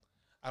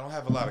I don't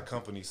have a lot of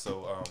company,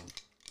 so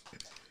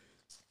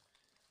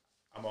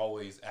I'm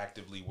always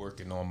actively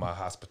working on my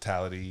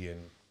hospitality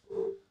and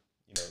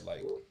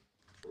like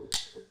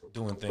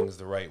doing things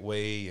the right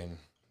way and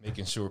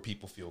making sure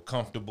people feel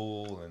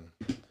comfortable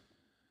and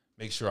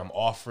make sure I'm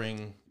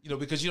offering,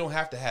 because you don't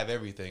have to have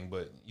everything,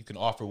 but you can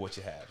offer what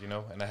you have,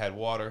 And I had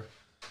water,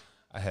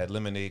 I had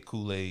lemonade,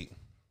 Kool-Aid,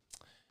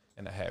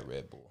 and I had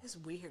Red Bull. It's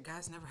weird.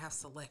 Guys never have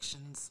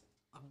selections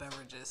of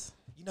beverages.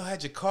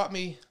 Had you caught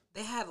me?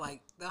 They'll have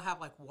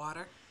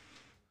water.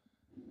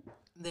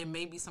 There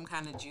may be some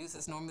kind of juice.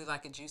 It's normally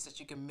like a juice that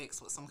you can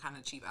mix with some kind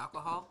of cheap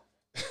alcohol.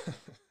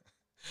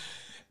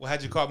 Well,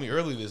 had you caught me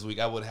early this week,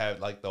 I would have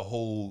like the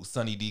whole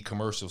Sunny D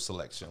commercial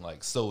selection,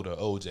 like soda,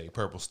 OJ,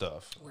 purple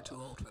stuff. We're too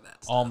old for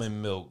that stuff.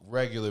 Almond milk,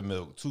 regular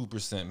milk,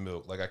 2%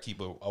 milk. Like I keep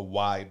a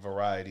wide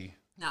variety.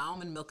 Now,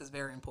 almond milk is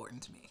very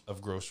important to me.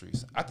 Of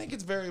groceries. I think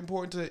it's very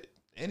important to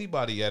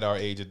anybody at our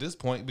age at this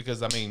point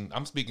because,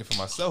 I'm speaking for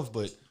myself,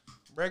 but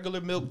regular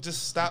milk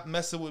just stopped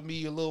messing with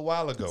me a little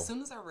while ago. As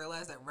soon as I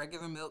realized that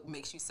regular milk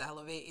makes you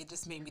salivate, it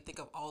just made me think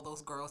of all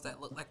those girls that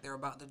look like they're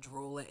about to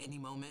drool at any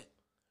moment.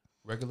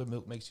 Regular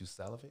milk makes you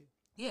salivate?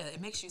 Yeah,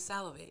 it makes you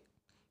salivate.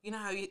 You know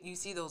how you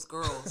see those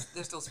girls,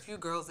 there's those few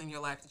girls in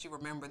your life that you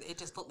remember, it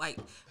just looked like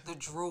the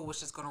drool was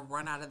just going to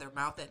run out of their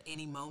mouth at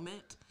any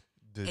moment.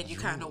 And you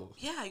kind of,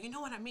 you know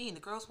what I mean? The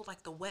girls with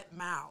like the wet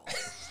mouth.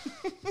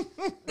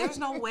 There's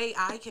no way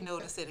I can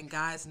notice it and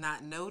guys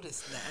not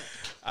notice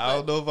that. I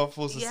don't know if I'm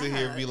supposed to sit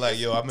here and be like,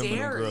 yo, I remember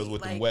them girls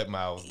with them wet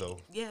mouths though.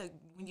 Yeah,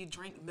 when you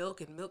drink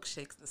milk and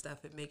milkshakes and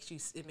stuff, it makes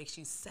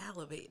you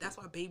salivate. That's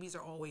why babies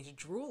are always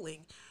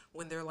drooling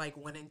when they're like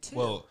 1 and 2.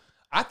 Well,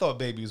 I thought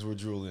babies were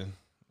drooling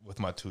with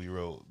my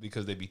 2-year-old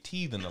because they be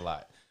teething a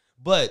lot.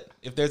 But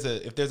if there's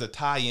a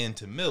tie-in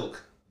to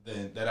milk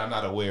then that I'm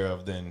not aware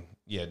of, then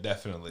yeah,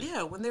 definitely.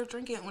 Yeah, when they're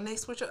drinking, when they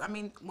switch up,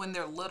 when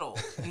they're little,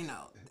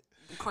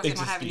 of course they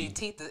don't have any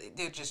teeth,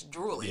 they're just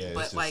drooling. Yeah,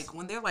 but like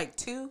when they're like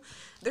 2,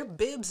 their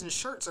bibs and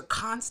shirts are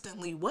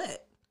constantly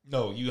wet.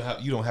 No, you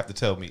don't have to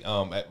tell me.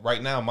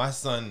 Right now, my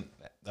son,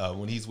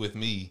 when he's with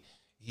me,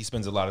 he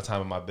spends a lot of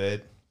time in my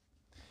bed,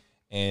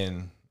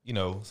 and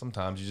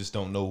sometimes you just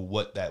don't know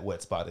what that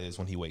wet spot is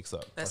when he wakes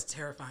up. That's a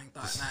terrifying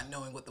thought, not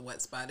knowing what the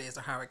wet spot is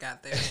or how it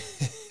got there.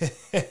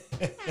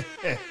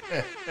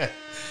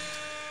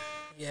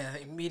 Yeah,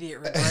 immediate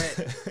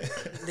regret.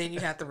 Then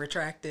you have to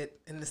retract it,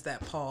 and it's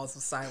that pause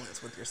of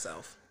silence with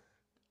yourself.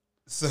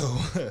 So,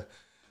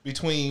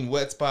 between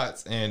wet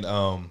spots and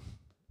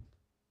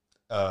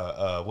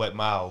wet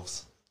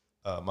mouths,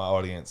 my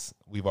audience,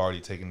 we've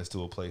already taken this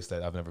to a place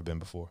that I've never been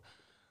before,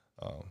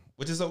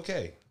 which is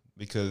okay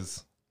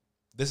because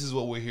this is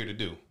what we're here to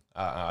do.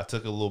 I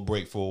took a little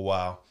break for a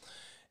while,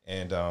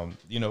 and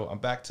I'm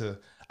back to.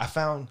 I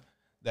found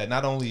that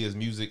not only is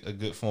music a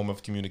good form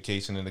of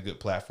communication and a good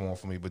platform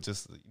for me, but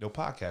just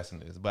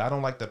podcasting is. But I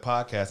don't like to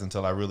podcast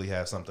until I really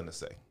have something to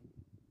say.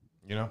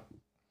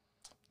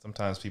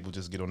 Sometimes people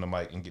just get on the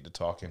mic and get to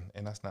talking,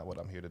 and that's not what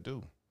I'm here to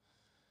do.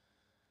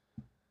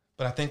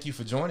 But I thank you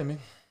for joining me.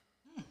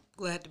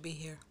 Glad to be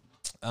here.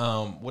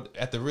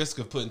 At the risk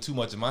of putting too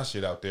much of my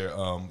shit out there,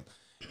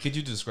 could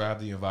you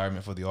describe the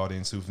environment for the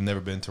audience who've never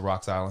been to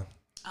Rocks Island?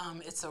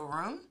 It's a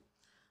room.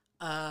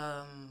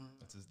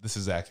 This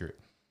is accurate.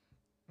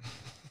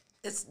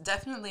 It's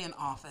definitely an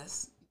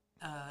office.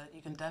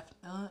 You can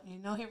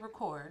he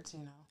records.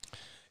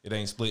 It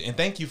ain't split. And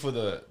thank you for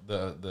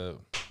the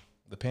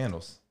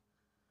panels.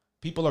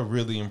 People are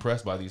really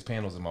impressed by these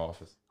panels in my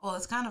office. Well,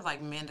 it's kind of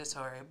like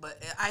mandatory,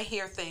 but I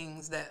hear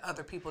things that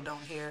other people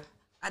don't hear.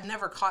 I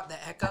never caught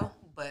the echo,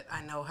 but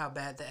I know how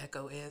bad the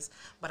echo is.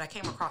 But I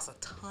came across a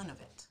ton of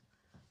it.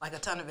 Like a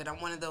ton of it.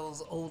 I'm one of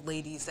those old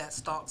ladies that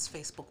stalks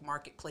Facebook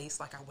Marketplace.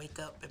 Like I wake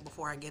up and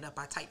before I get up,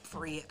 I type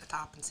free at the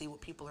top and see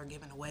what people are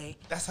giving away.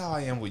 That's how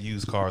I am with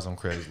used cars on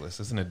Craigslist.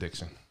 It's an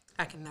addiction.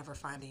 I can never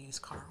find a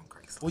used car on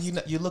Craigslist.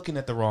 Well, you're looking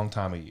at the wrong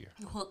time of year.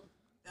 Well,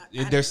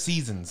 there's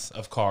seasons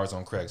of cars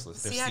on Craigslist.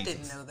 See, I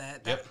didn't know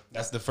that. Yep,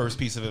 that's the first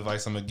piece of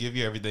advice I'm gonna give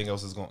you. Everything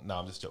else is going. No,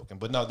 I'm just joking.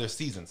 But no, there's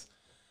seasons.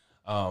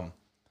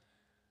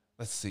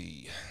 Let's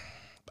see.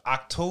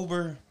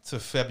 October to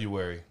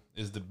February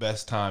is the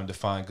best time to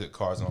find good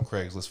cars on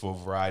Craigslist for a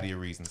variety of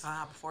reasons.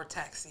 Before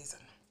tax season.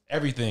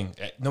 Everything,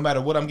 no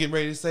matter what I'm getting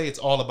ready to say, it's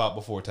all about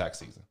before tax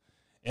season.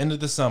 End of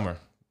the summer,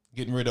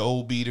 getting rid of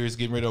old beaters,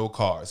 getting rid of old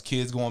cars,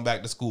 kids going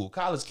back to school,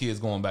 college kids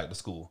going back to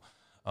school.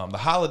 The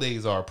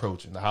holidays are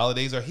approaching. The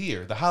holidays are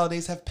here. The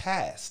holidays have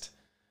passed.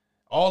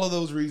 All of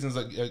those reasons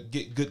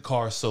get good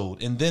cars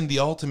sold. And then the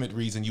ultimate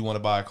reason you want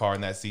to buy a car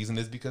in that season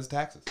is because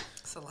taxes.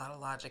 There's a lot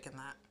of logic in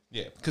that.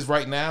 Yeah, because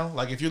right now,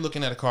 like if you're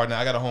looking at a car now,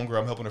 I got a homegirl,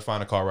 I'm helping her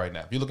find a car right now.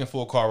 If you're looking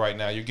for a car right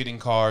now, you're getting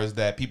cars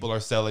that people are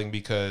selling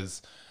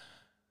because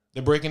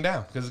they're breaking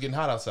down because it's getting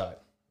hot outside.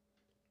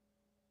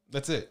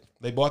 That's it.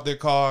 They bought their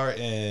car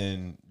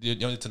and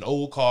it's an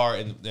old car,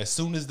 and as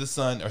soon as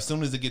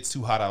it gets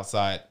too hot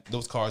outside,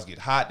 those cars get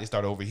hot. They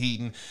start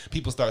overheating.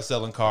 People start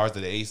selling cars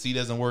that the AC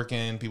doesn't work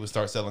in. People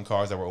start selling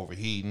cars that were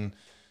overheating.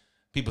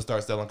 People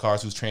start selling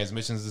cars whose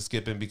transmissions are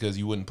skipping because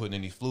you wouldn't put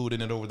any fluid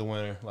in it over the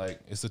winter. Like,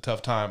 it's a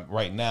tough time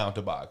right now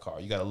to buy a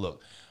car. You got to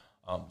look.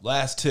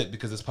 Last tip,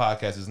 because this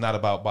podcast is not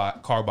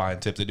about car buying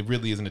tips. It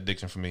really is an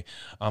addiction for me.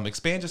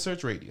 Expand your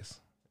search radius.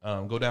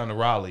 Go down to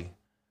Raleigh,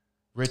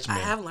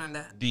 Richmond. I have learned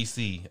that.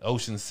 DC,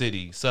 Ocean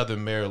City,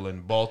 Southern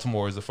Maryland,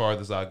 Baltimore is the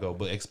farthest I go.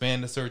 But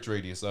expand the search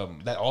radius.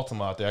 That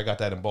Altima out there, I got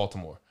that in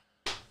Baltimore.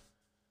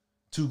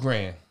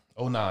 $2,000,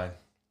 09,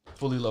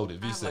 fully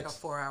loaded, V6. I have like a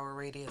 4-hour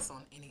radius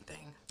on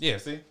anything. Yeah,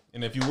 see?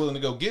 And if you're willing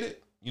to go get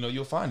it,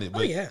 you'll find it.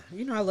 But, oh, yeah.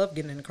 I love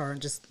getting in the car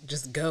and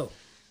just go.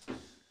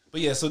 But,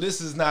 yeah, so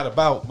this is not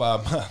about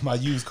my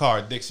used car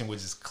addiction, which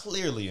is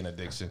clearly an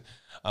addiction.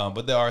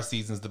 But there are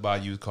seasons to buy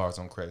used cars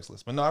on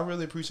Craigslist. But, no, I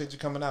really appreciate you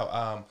coming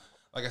out.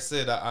 Like I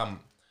said, I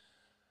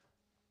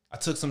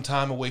took some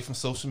time away from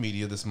social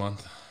media this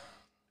month.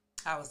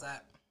 How was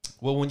that?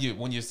 Well, when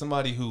you're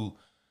somebody who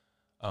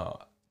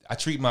I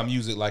treat my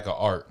music like an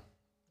art.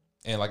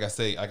 And like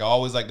I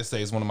always like to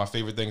say, it's one of my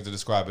favorite things to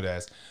describe it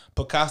as.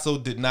 Picasso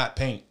did not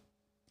paint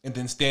and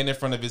then stand in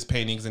front of his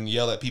paintings and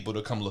yell at people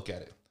to come look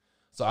at it.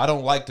 So I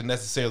don't like to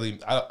necessarily,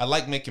 I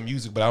like making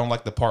music, but I don't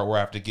like the part where I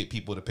have to get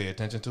people to pay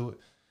attention to it.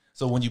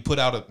 So when you put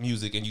out a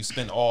music and you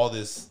spend all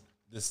this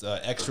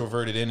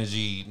extroverted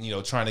energy,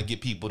 trying to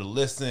get people to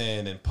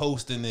listen and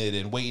posting it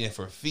and waiting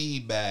for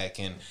feedback,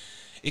 and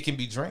it can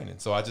be draining.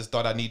 So I just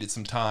thought I needed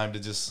some time to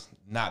just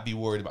not be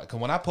worried about it. Because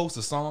when I post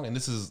a song, and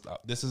this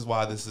is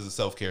why this is a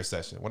self-care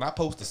session. When I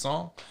post a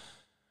song,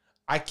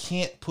 I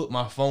can't put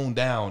my phone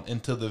down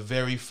until the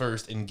very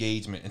first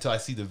engagement, until I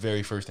see the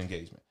very first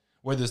engagement.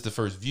 Whether it's the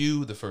first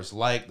view, the first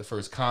like, the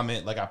first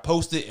comment. Like, I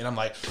post it and I'm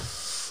like,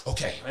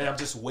 okay, man, I'm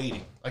just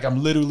waiting. Like,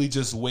 I'm literally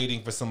just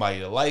waiting for somebody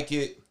to like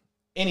it.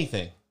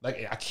 Anything.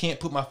 Like, I can't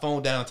put my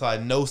phone down until I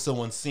know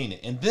someone's seen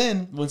it. And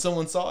then when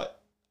someone saw it,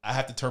 I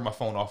have to turn my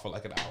phone off for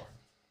like an hour.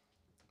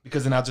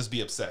 Because then I'll just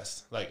be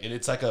obsessed. Like, and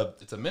it's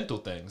a mental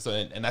thing. So,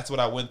 and that's what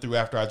I went through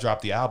after I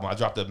dropped the album. I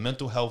dropped a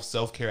mental health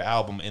self-care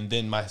album, and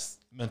then my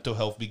mental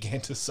health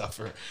began to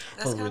suffer.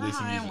 That's kind of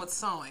how I am with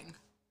sewing.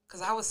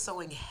 Because I was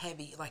sewing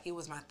heavy. Like, it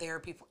was my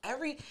therapy.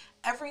 Every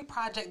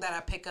project that I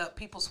pick up,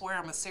 people swear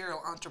I'm a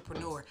serial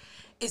entrepreneur.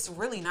 It's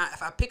really not.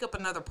 If I pick up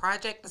another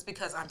project, it's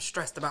because I'm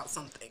stressed about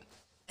something.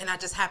 And I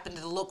just happen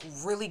to look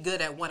really good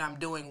at what I'm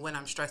doing when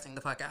I'm stressing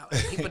the fuck out.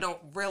 People don't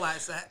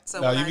realize that.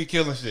 So no, you be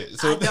killing shit.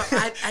 So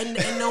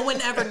and no one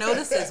ever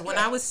notices. When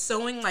I was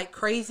sewing like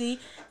crazy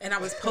and I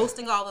was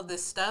posting all of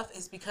this stuff,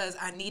 it's because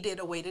I needed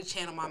a way to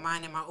channel my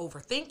mind and my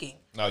overthinking.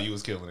 No, you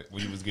was killing it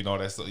when you was getting all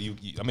that stuff.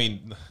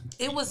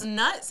 It was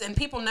nuts, and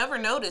people never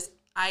noticed.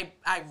 I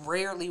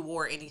rarely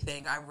wore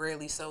anything. I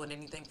rarely sewed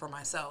anything for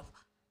myself.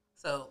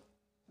 So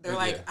they're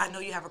like, yeah. I know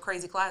you have a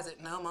crazy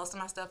closet. No, most of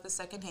my stuff is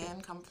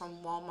secondhand, come from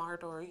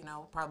Walmart, or,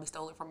 probably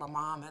stole it from my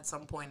mom at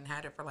some point and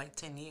had it for like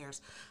 10 years.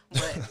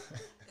 But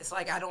it's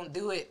like, I don't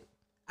do it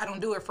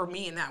for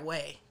me in that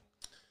way.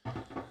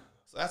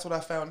 So that's what I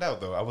found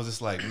out, though. I was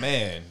just like,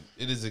 man,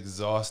 it is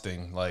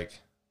exhausting, like,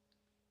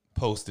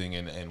 posting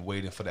and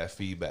waiting for that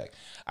feedback.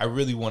 I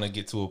really want to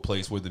get to a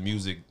place where the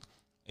music,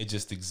 it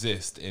just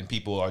exists and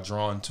people are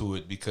drawn to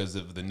it because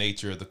of the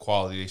nature of the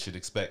quality they should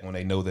expect when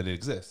they know that it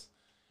exists.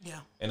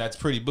 Yeah. And that's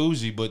pretty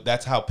bougie, but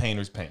that's how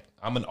painters paint.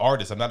 I'm an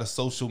artist. I'm not a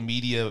social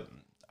media.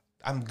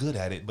 I'm good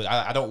at it, but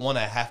I don't want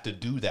to have to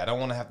do that. I don't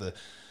want to have to,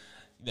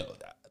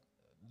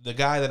 the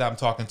guy that I'm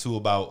talking to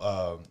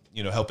about,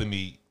 helping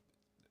me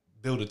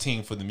build a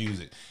team for the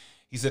music,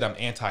 he said I'm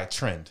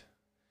anti-trend.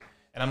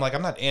 And I'm like,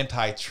 I'm not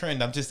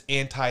anti-trend. I'm just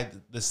anti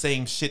the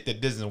same shit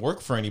that doesn't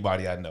work for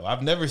anybody I know.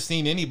 I've never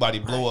seen anybody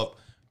blow up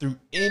through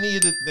any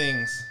of the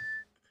things.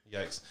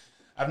 Yikes.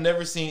 I've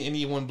never seen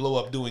anyone blow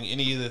up doing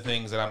any of the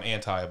things that I'm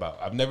anti about.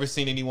 I've never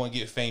seen anyone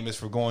get famous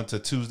for going to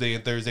Tuesday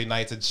and Thursday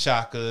nights at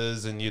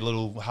Shaka's and your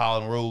little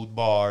Holland Road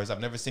bars. I've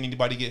never seen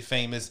anybody get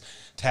famous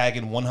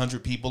tagging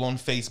 100 people on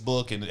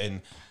Facebook,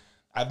 and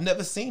I've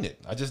never seen it.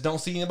 I just don't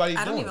see anybody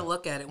doing it. I don't even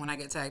look at it when I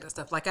get tagged and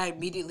stuff. Like, I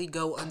immediately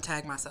go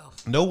untag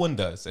myself. No one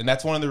does. And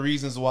that's one of the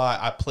reasons why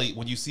I play,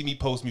 when you see me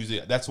post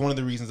music, that's one of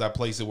the reasons I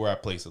place it where I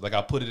place it. Like,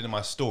 I'll put it in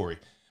my story.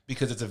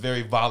 Because it's a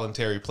very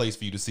voluntary place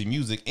for you to see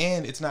music,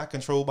 and it's not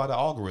controlled by the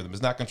algorithm.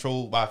 It's not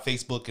controlled by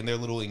Facebook and their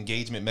little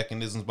engagement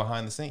mechanisms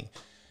behind the scene.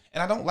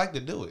 And I don't like to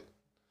do it.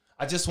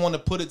 I just want to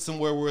put it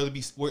somewhere where it'll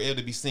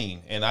be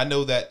seen. And I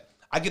know that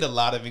I get a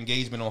lot of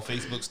engagement on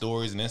Facebook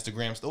stories and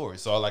Instagram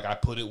stories. So I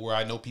put it where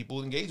I know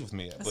people engage with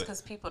me. It's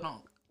because people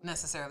don't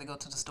necessarily go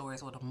to the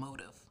stories with a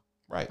motive.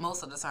 Right.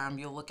 Most of the time,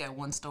 you'll look at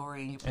one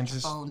story and you put your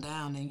phone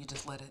down and you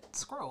just let it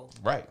scroll.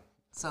 Right.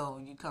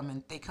 So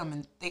they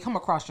come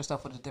across your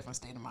stuff with a different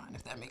state of mind,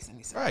 if that makes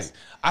any sense. Right.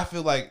 I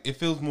feel like it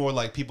feels more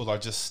like people are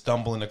just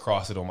stumbling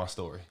across it on my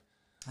story.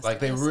 That's like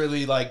they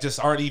really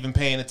just aren't even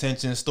paying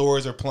attention.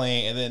 Stories are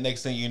playing, and then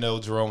next thing you know,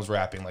 Jerome's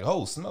rapping like,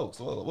 "Oh, smokes!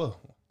 Whoa.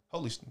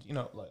 Holy,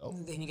 oh."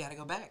 Then you got to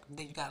go back.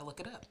 Then you got to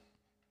look it up.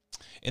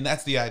 And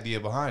that's the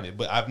idea behind it.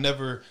 But I've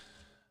never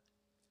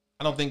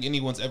I don't think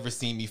anyone's ever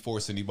seen me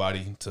force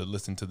anybody to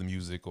listen to the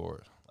music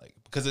or like,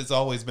 because it's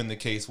always been the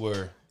case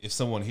where if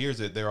someone hears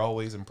it, they're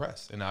always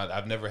impressed. And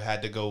I've never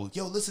had to go,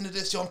 yo, listen to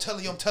this. Yo, I'm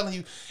telling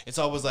you. It's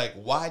always like,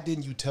 why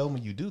didn't you tell me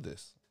you do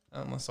this?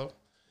 So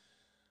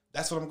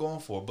that's what I'm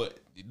going for. But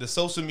the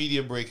social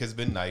media break has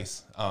been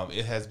nice.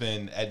 It has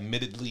been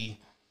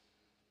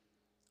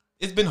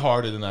it's been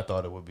harder than I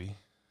thought it would be.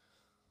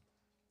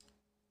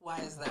 Why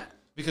is that?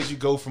 Because you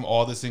go from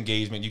all this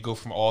engagement, you go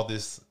from all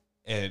this,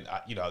 and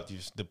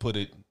just to put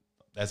it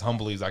as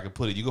humbly as I could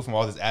put it, you go from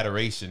all this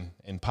adoration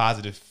and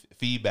positive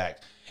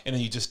feedback, and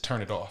then you just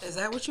turn it off. Is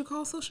that what you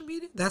call social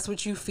media? That's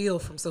what you feel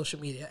from social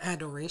media?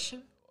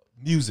 Adoration?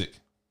 Music.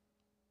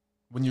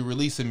 When you're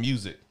releasing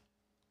music,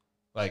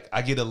 like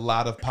I get a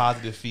lot of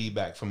positive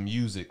feedback from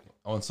music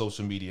on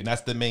social media, and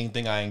that's the main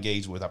thing I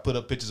engage with. I put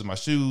up pictures of my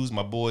shoes,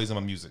 my boys, and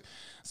my music.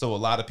 So a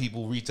lot of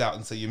people reach out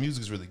and say, your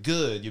music is really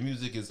good. Your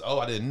music is,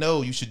 I didn't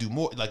know, you should do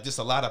more. Like just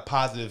a lot of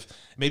positive,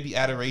 maybe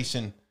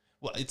adoration.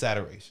 Well, it's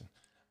adoration.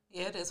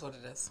 Yeah, it is what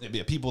it is.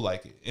 Yeah, people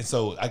like it. And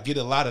so I get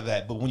a lot of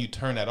that. But when you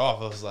turn that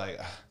off, I was like,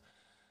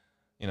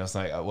 it's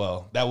like,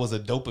 well, that was a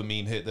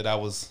dopamine hit that I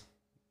was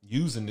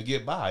using to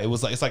get by.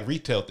 It's like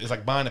retail. It's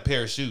like buying a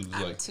pair of shoes.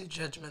 I'm like, too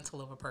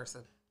judgmental of a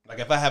person. Like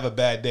if I have a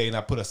bad day and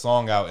I put a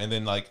song out and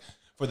then like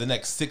for the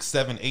next 6,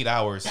 7, 8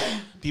 hours,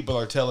 people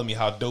are telling me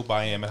how dope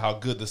I am and how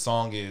good the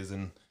song is,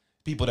 and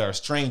people that are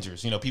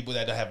strangers, people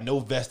that have no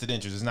vested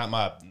interest. It's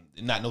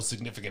not no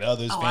significant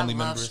others, family members.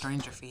 I love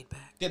stranger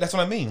feedback. Yeah, that's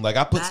what I mean. Like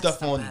I put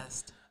stuff on.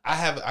 Best.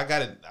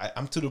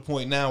 I'm to the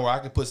point now where I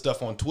can put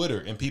stuff on Twitter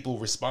and people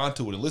respond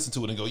to it and listen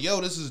to it and go,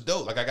 yo, this is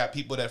dope. Like I got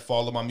people that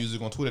follow my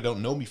music on Twitter,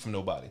 don't know me from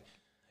nobody,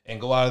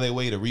 and go out of their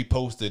way to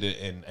repost it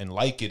and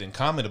like it and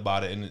comment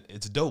about it, and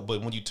it's dope.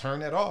 But when you turn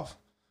that off,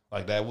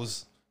 like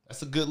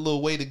that's a good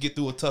little way to get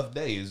through a tough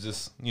day. Is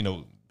just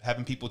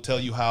having people tell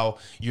you how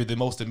you're the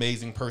most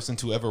amazing person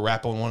to ever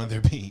rap on one of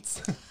their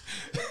beats.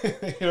 You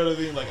know what I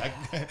mean? Like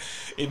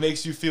it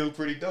makes you feel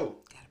pretty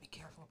dope. Gotta be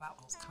careful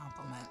about those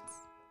compliments.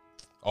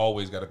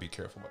 Always gotta be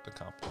careful about the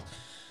compliments.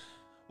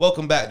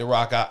 Welcome back to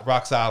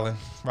Rocks Island.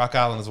 Rock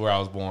Island is where I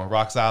was born.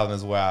 Rocks Island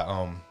is where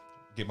I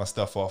get my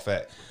stuff off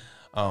at.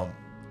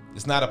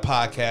 It's not a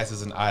podcast,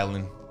 it's an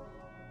island.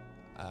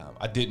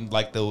 I didn't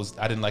like the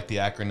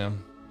acronym.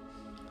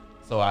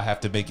 So I have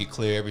to make it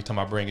clear every time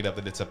I bring it up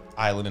that it's an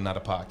island and not a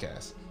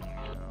podcast.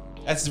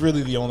 That's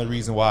really the only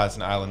reason why it's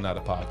an island, not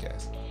a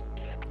podcast.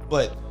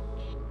 But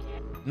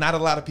not a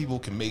lot of people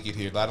can make it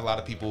here. Not a lot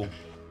of people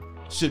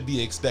should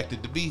be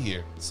expected to be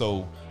here.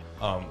 So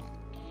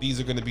these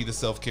are going to be the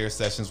self-care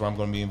sessions where I'm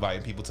going to be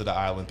inviting people to the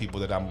island, people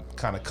that I'm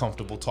kind of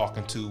comfortable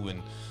talking to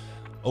and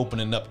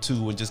opening up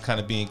to and just kind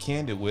of being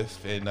candid with.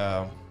 And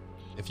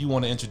if you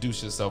want to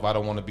introduce yourself, I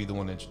don't want to be the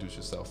one to introduce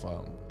yourself.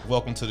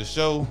 Welcome to the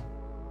show.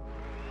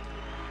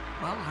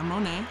 Well, I'm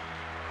Monet.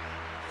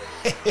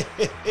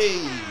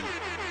 Hey.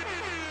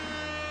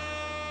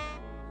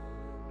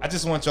 I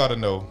just want y'all to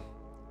know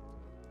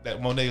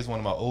that Monet is one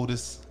of my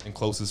oldest and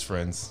closest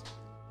friends.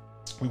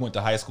 We went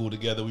to high school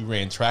together. We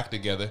ran track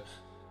together.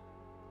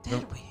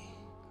 Did we?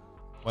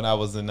 When I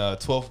was in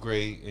 12th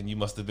grade, and you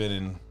must have been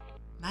in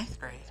 9th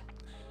grade.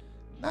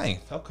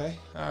 9th, okay,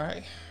 all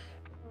right.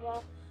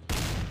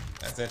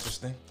 That's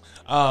interesting.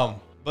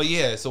 But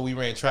yeah, so we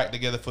ran track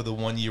together for the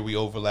 1 year we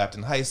overlapped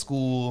in high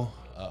school.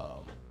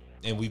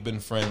 And we've been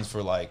friends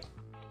for I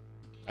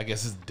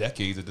guess it's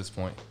decades at this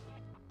point.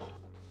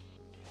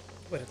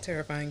 What a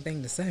terrifying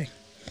thing to say.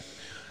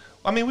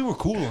 I mean, we were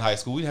cool in high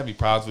school. We didn't have any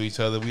problems with each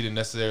other. We didn't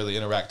necessarily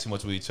interact too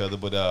much with each other.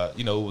 But,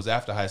 it was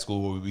after high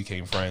school where we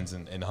became friends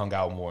and hung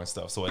out more and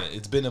stuff. So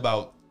it's been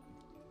about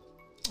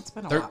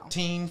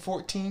 13,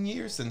 14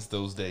 years since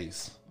those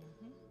days.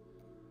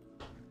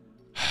 Mm-hmm.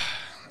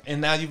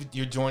 And now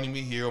you're joining me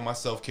here on my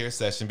self-care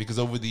session because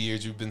over the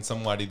years you've been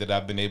somebody that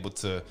I've been able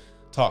to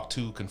talk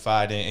to,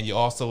 confide in, and you're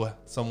also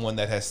someone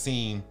that has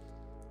seen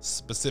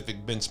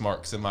specific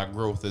benchmarks in my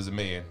growth as a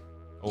man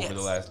over the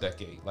last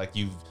decade. Like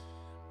you've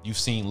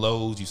seen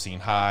lows, you've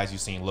seen highs,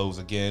 you've seen lows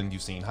again,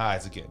 you've seen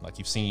highs again. Like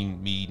you've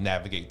seen me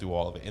navigate through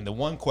all of it. And the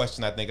one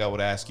question I think I would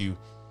ask you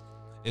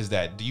is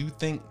that, do you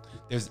think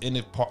there's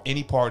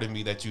any part of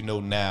me that you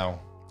know now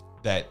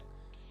that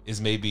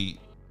is maybe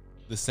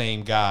the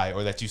same guy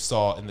or that you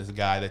saw in this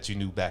guy that you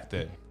knew back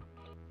then?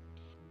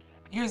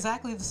 You're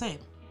exactly the same.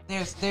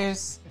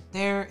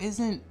 There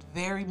isn't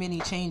very many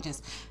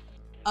changes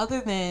other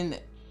than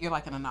you're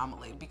like an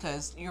anomaly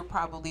because you're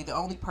probably the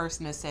only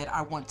person that said,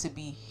 I want to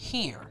be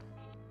here.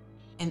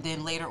 And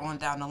then later on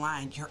down the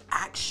line, you're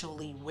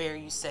actually where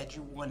you said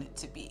you wanted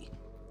to be.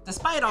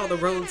 Despite all the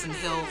roads and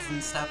hills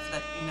and stuff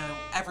that,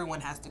 everyone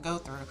has to go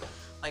through.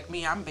 Like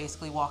me, I'm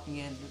basically walking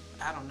in,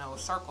 I don't know, a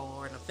circle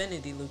or an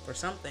infinity loop or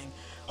something.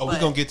 Oh, we're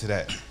going to get to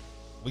that.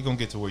 We're going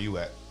to get to where you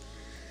at.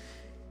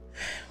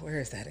 Where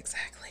is that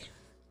exactly?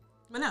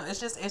 But no, it's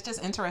just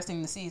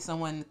interesting to see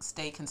someone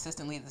stay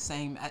consistently the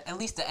same. At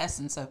least the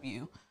essence of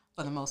you,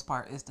 for the most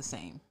part, is the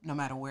same, no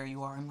matter where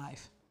you are in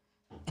life,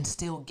 and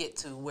still get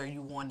to where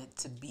you wanted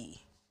to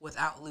be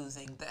without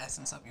losing the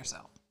essence of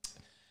yourself.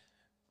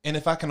 And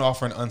if I can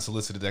offer an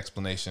unsolicited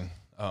explanation,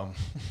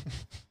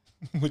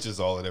 which is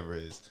all it ever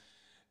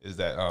is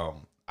that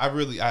I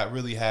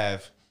really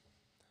have.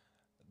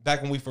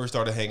 Back when we first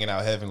started hanging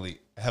out heavily,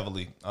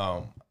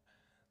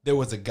 there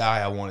was a guy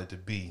I wanted to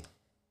be,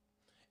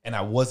 and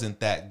I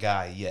wasn't that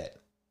guy yet.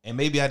 And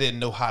maybe I didn't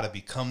know how to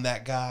become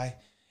that guy.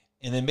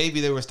 And then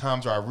maybe there was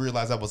times where I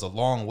realized I was a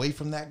long way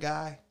from that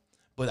guy.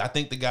 But I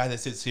think the guy that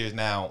sits here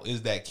now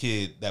is that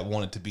kid that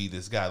wanted to be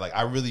this guy. Like,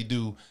 I really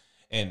do.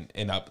 And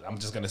I'm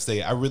just going to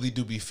say, I really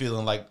do be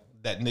feeling like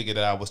that nigga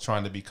that I was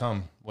trying to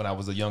become when I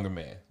was a younger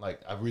man. Like,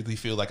 I really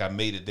feel like I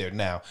made it there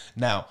now.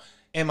 Now,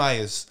 am I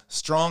as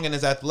strong and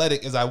as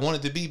athletic as I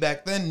wanted to be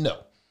back then? No.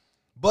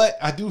 But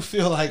I do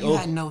feel like... You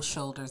had no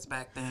shoulders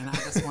back then. I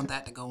just want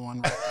that to go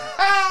on record.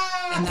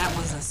 And that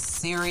was a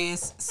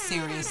serious,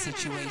 serious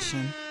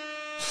situation.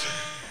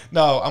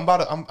 No,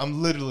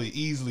 I'm literally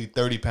easily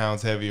 30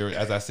 pounds heavier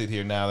as I sit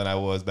here now than I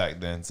was back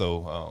then.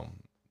 So,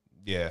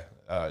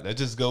 that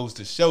just goes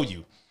to show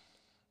you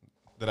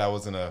that I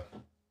was in a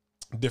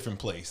different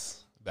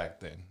place back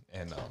then.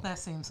 And that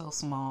seems so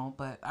small,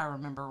 but I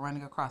remember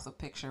running across a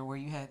picture where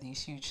you had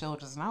these huge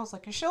shoulders, and I was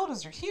like, your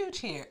shoulders are huge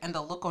here. And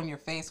the look on your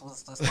face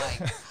was just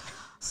like,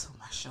 so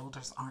my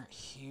shoulders aren't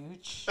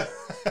huge?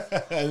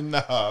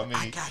 No, I mean,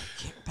 I gotta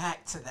get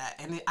back to that.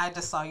 And I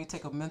just saw you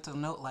take a mental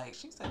note, like,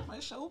 she said my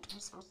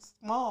shoulders are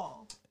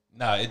small.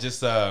 Nah, it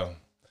just, as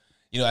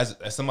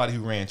somebody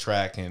who ran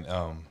track and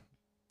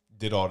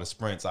did all the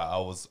sprints,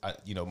 I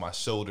my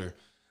shoulder,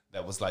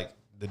 that was like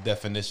the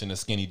definition a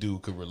skinny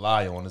dude could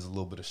rely on, is a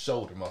little bit of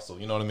shoulder muscle.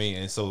 You know what I mean?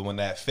 And so when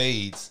that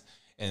fades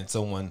and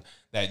someone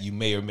that you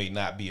may or may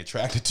not be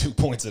attracted to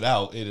points it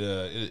out,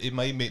 it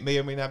may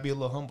or may not be a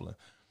little humbling.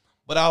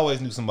 But I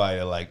always knew somebody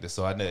that liked it,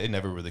 so it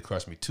never really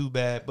crushed me too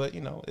bad. But,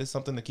 it's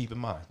something to keep in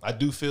mind. I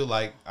do feel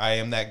like I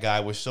am that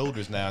guy with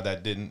shoulders now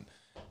that didn't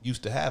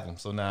used to have them.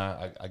 So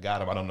now I got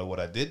them. I don't know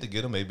what I did to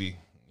get them. Maybe,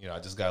 I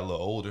just got a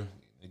little older.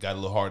 It got a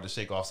little hard to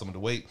shake off some of the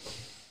weight.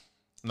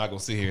 I'm not going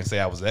to sit here and say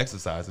I was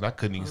exercising. I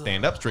couldn't even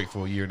stand up straight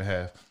for a year and a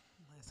half.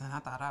 Listen, I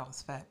thought I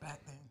was fat back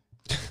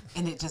then.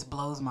 And it just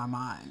blows my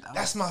mind.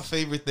 That's my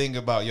favorite thing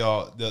about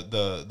y'all,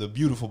 the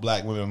beautiful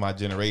black women of my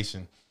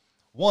generation.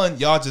 One,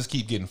 y'all just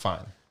keep getting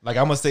finer. Like,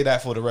 I'm going to say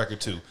that for the record,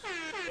 too.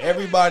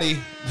 Everybody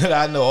that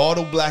I know, all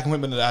the black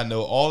women that I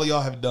know, all of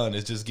y'all have done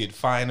is just get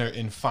finer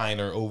and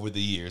finer over the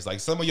years.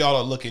 Like, some of y'all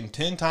are looking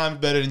 10 times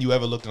better than you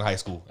ever looked in high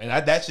school. And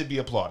that should be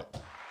applauded.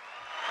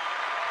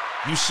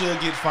 You should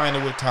get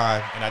finer with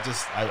time. And I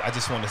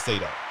just want to say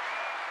that.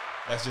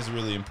 That's just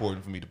really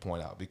important for me to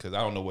point out, because I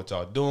don't know what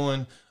y'all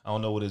doing. I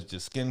don't know what is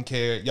just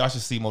skincare. Y'all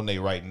should see Monet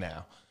right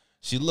now.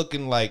 She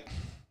looking like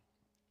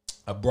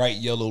a bright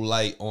yellow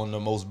light on the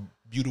most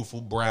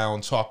beautiful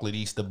brown chocolate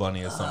Easter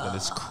bunny or something.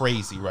 It's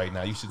crazy right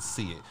now. You should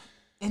see it.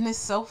 And it's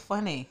so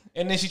funny.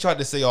 And then she tried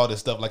to say all this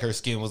stuff like her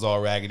skin was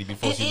all raggedy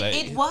before she let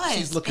it. Was.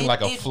 She's looking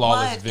like a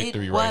flawless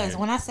victory right here.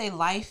 When I say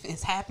life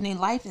is happening,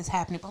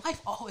 but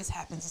life always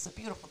happens. It's a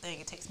beautiful thing.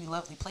 It takes me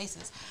lovely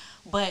places.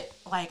 But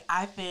like,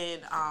 I've been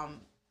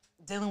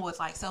dealing with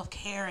like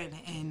self-care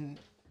and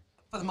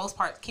for the most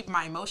part keeping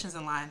my emotions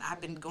in line.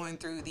 I've been going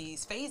through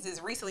these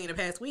phases recently in the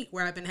past week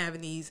where I've been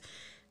having these,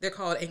 they're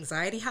called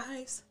anxiety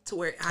highs, to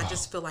where I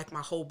just feel like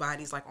my whole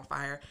body's like on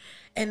fire.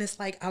 And it's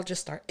like, I'll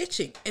just start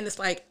itching. And it's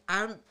like,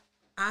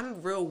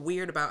 I'm real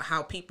weird about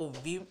how people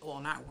view, well,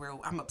 not real,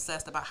 I'm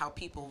obsessed about how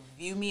people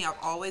view me. I've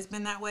always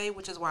been that way,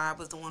 which is why I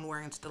was the one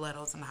wearing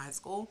stilettos in high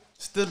school.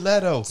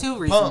 Stiletto. 2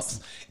 reasons. Pumps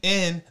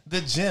in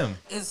the gym.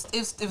 It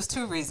was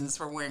 2 reasons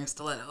for wearing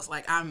stilettos.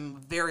 Like, I'm a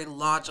very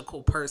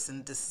logical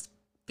person, this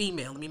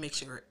female. Let me make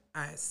sure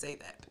I say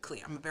that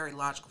clear. I'm a very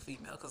logical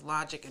female, because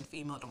logic and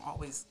female don't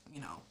always,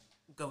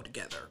 go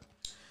together.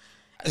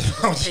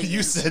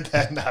 You said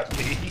that, not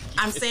me.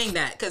 I'm saying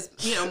that because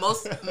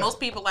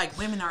most people like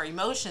women are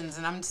emotions,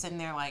 and I'm sitting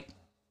there like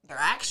their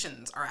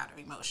actions are out of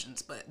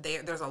emotions, but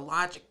there's a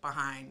logic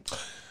behind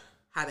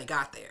how they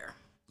got there.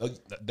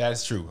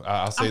 That's true.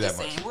 I'll say that much.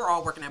 I'm just saying, we're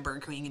all working at Burger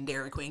King and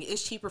Dairy Queen.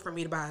 It's cheaper for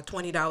me to buy a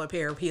 $20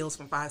 pair of heels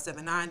from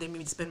 579 than me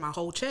to spend my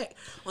whole check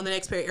on the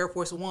next pair of Air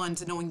Force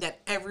Ones, knowing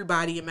that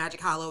everybody in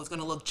Magic Hollow is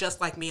going to look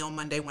just like me on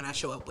Monday when I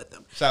show up with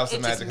them. Shout out to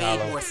Magic Hollow. It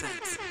just made more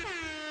sense.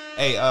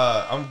 Hey,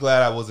 I'm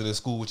glad I wasn't in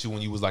school with you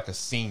when you was like a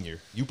senior.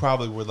 You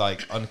probably were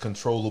like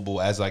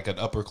uncontrollable as like an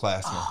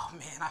upperclassman. Oh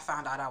man, I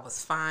found out I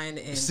was fine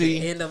in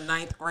the end of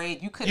 9th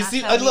grade. You could not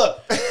tell me.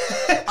 Look.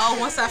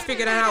 Once I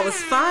figured out I was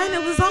fine,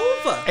 it was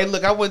over. Hey,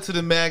 look, I went to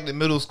the Magnet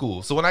Middle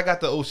School. So when I got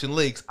to Ocean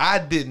Lakes, I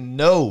didn't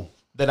know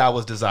that I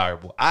was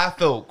desirable. I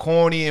felt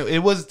corny. And it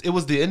was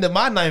the end of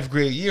my 9th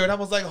grade year, and I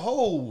was like,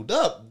 hold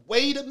up,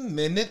 wait a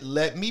minute,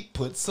 let me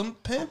put some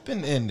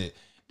pimping in it.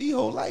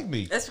 D-ho like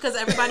me. That's because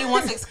everybody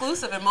wants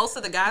exclusive, and most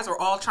of the guys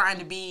were all trying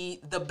to be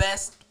the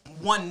best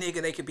one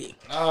nigga they could be.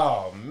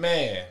 Oh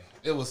man,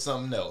 it was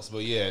something else.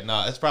 But yeah,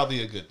 it's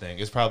probably a good thing.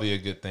 It's probably a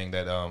good thing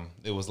that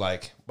it was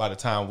like by the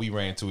time we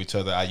ran into each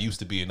other, I used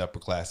to be an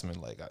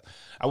upperclassman. Like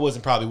I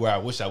wasn't probably where I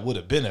wish I would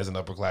have been as an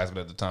upperclassman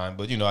at the time,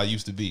 but I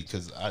used to be,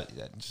 because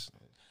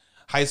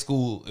high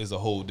school is a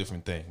whole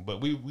different thing.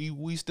 But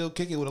we still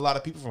kick it with a lot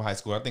of people from high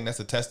school. I think that's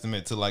a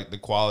testament to like the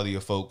quality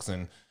of folks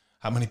and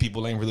how many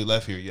people ain't really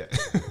left here yet,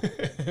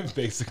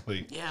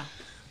 basically. Yeah.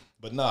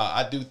 But nah,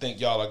 I do think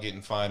y'all are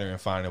getting finer and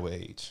finer with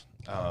age.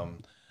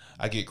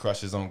 I get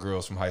crushes on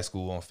girls from high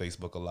school on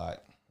Facebook a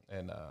lot,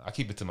 and I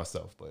keep it to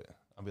myself, but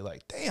I'll be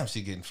like, damn,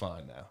 she getting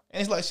fine now. And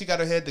it's like she got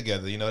her head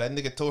together. You know, that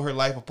nigga tore her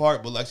life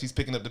apart, but like she's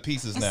picking up the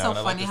pieces now. It's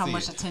so funny how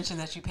much it. attention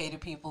that you pay to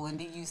people, and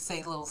then you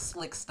say little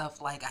slick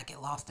stuff like, I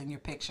get lost in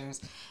your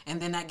pictures,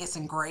 and then that gets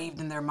engraved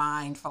in their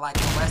mind for like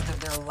the rest of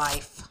their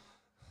life.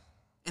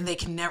 And they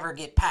can never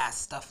get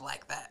past stuff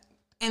like that.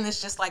 And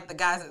it's just like the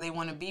guys that they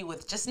want to be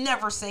with just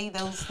never say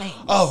those things.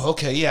 Oh,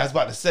 okay. Yeah, I was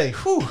about to say,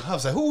 whew. I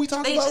was like, who are we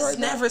talking about right now? They just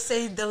never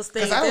say those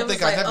things. I don't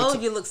think like, oh,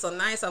 you look so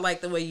nice. I like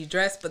the way you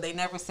dress. But they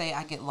never say,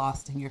 I get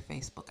lost in your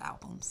Facebook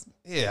albums.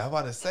 Yeah, I'm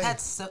about to say.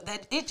 That's so,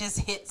 that it just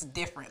hits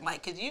different.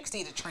 Like, because you can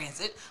see the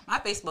transit. My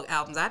Facebook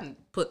albums, I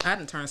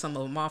didn't turn some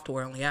of them off to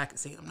where only I could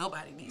see them.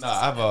 Nobody needs to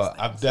see those things.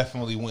 I've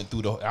definitely went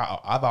through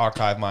I've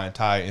archived my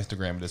entire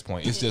Instagram at this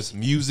point. It's just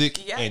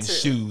music and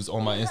shoes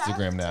on my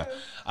Instagram now.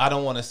 I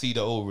don't want to see the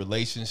old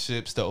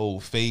relationships, the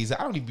old phase. I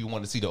don't even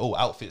want to see the old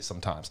outfits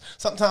sometimes.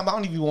 Sometimes I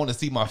don't even want to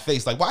see my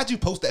face. Like, why'd you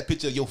post that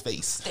picture of your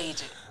face?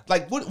 Stage it.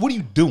 Like, what are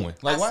you doing?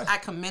 Like, why? I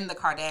commend the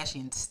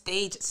Kardashians.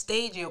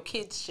 Stage your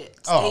kids' shit.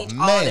 Stage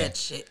all that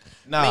shit.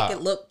 Make it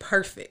look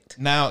perfect.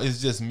 Now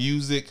it's just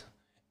music.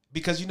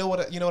 Because you know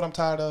what I'm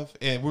tired of?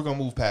 And we're going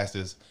to move past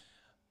this.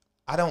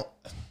 I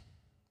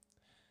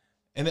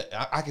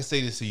can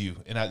say this to you,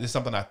 and it's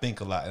something I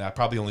think a lot, and I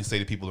probably only say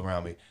to people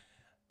around me.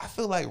 I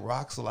feel like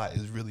Rocks a Lot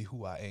is really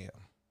who I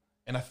am.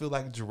 And I feel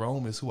like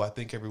Jerome is who I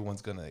think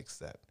everyone's going to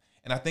accept.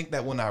 And I think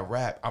that when I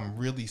rap, I'm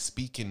really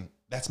speaking,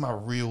 that's my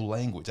real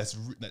language. That's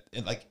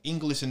like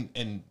English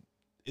and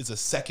is a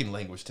second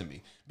language to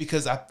me.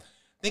 Because I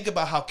think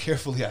about how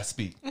carefully I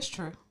speak. It's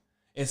true.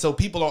 And so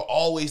people are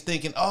always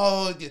thinking,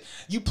 oh,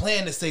 you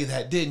planned to say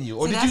that, didn't you?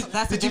 Or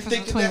that's the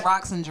difference between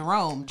Rocks and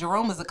Jerome.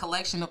 Jerome is a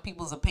collection of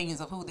people's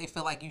opinions of who they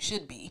feel like you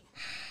should be.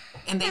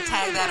 And they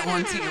tag that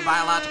onto your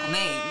biological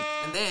name.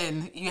 And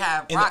then you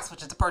have Rocks,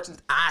 which is the person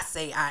I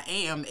say I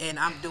am, and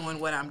I'm doing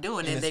what I'm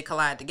doing, and they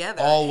collide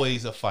together.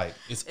 Always a fight.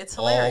 It's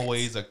hilarious.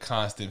 Always a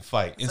constant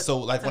fight. And so,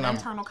 like, when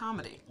internal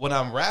comedy. When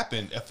I'm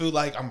rapping, I feel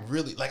like I'm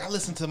really, like, I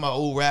listen to my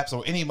old raps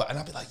or anybody, and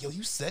I'll be like, yo,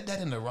 you said that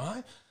in the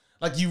rhyme?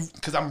 Like,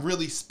 because I'm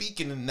really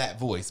speaking in that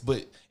voice.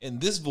 But in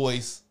this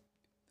voice,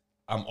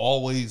 I'm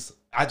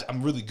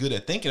really good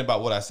at thinking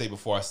about what I say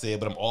before I say it,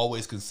 but I'm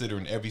always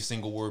considering every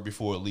single word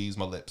before it leaves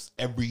my lips.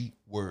 Every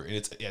word.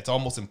 And it's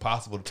almost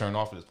impossible to turn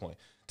off at this point.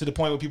 To the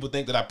point where people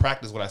think that I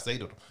practice what I say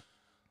to them.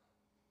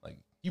 Like,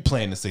 you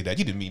planned to say that.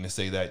 You didn't mean to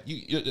say that.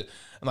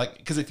 I'm like,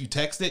 because if you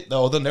text it,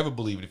 they'll never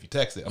believe it if you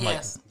text it. I'm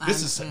like,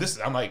 this is.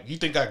 I'm like, you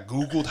think I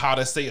Googled how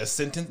to say a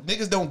sentence?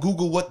 Niggas don't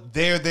Google what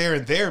there,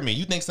 and there mean.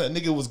 You think some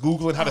nigga was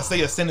Googling how to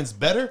say a sentence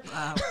better?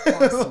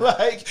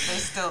 Like, they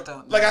still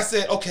don't know. Like I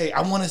said, okay,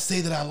 I want to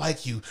say that I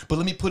like you, but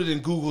let me put it in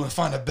Google and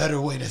find a better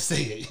way to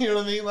say it. You know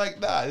what I mean? Like,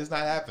 nah, it's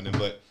not happening.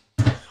 But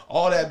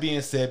all that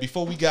being said,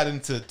 before we got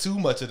into too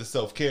much of the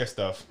self-care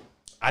stuff,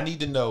 I need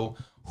to know,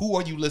 who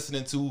are you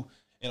listening to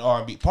in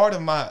R&B? Part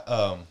of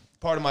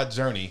my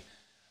journey,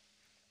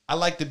 I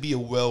like to be a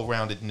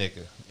well-rounded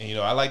nigga. And,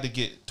 I like to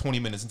get 20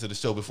 minutes into the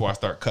show before I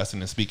start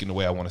cussing and speaking the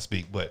way I want to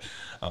speak. But,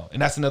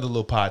 and that's another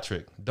little pod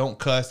trick. Don't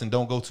cuss and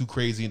don't go too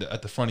crazy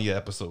at the front of your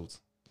episodes.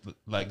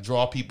 Like,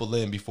 draw people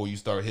in before you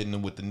start hitting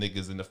them with the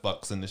niggas and the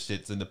fucks and the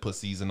shits and the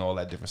pussies and all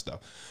that different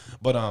stuff.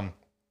 But,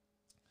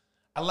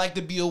 I like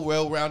to be a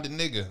well-rounded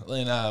nigga.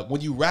 And,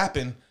 when you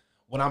rapping,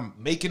 when I'm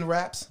making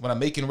rap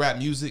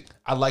music,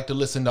 I like to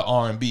listen to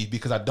R&B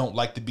because I don't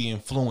like to be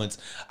influenced.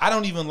 I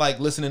don't even like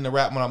listening to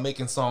rap when I'm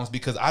making songs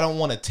because I don't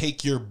want to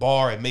take your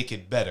bar and make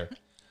it better.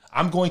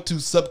 I'm going to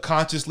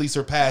subconsciously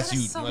surpass you.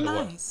 So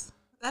nice.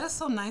 That is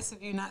so nice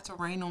of you not to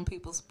rain on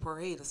people's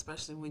parade,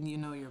 especially when you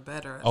know you're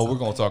better. We're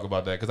going to talk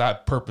about that because I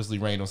purposely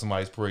rained on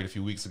somebody's parade a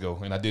few weeks ago,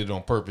 and I did it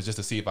on purpose just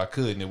to see if I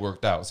could, and it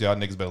worked out. So y'all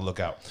niggas better look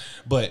out.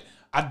 But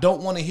I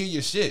don't want to hear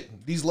your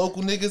shit. These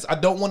local niggas, I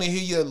don't want to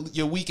hear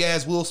your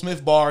weak-ass Will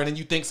Smith bar and then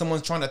you think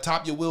someone's trying to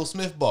top your Will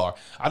Smith bar.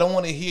 I don't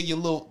want to hear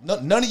your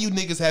none of you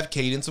niggas have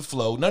cadence or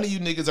flow. None of you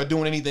niggas are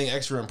doing anything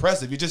extra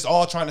impressive. You're just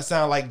all trying to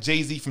sound like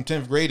Jay-Z from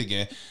 10th grade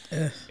again.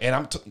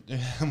 And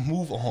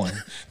move on.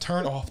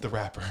 Turn off the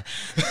rapper.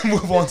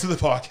 Move on to the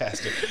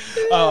podcaster.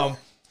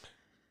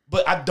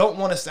 But I don't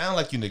want to sound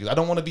like you niggas. I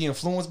don't want to be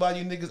influenced by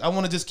you niggas. I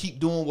want to just keep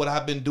doing what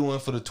I've been doing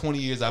for the 20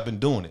 years I've been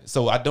doing it.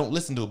 So I don't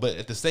listen to it. But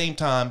at the same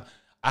time,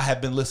 I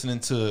have been listening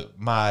to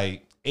my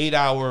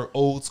 8-hour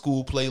old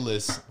school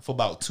playlist for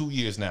about 2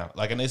 years now.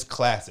 Like, and it's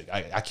classic.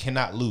 I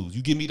cannot lose.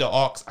 You give me the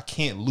aux, I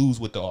can't lose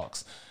with the aux.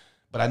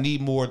 But I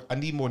need more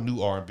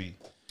new R&B.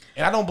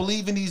 And I don't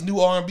believe in these new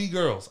R&B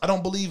girls. I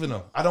don't believe in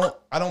them. I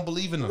don't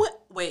believe in them.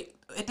 What? Wait,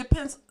 it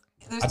depends.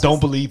 I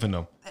don't believe in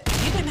them.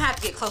 You didn't have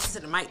to get closer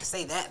to the mic to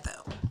say that,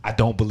 though. I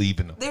don't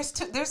believe in them.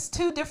 There's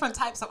two different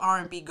types of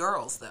R&B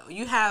girls, though.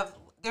 You have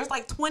there's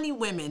like 20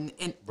 women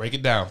in. Break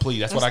it down, please.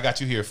 That's what I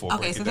got you here for.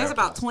 Okay, so there's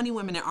about 20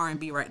 women in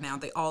R&B right now.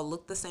 They all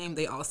look the same.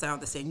 They all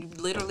sound the same. You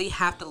literally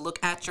have to look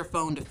at your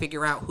phone to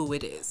figure out who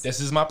it is. This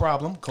is my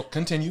problem.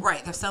 Continue.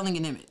 Right, they're selling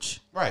an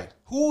image. Right.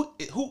 Who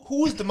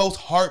is the most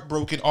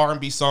heartbroken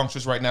R&B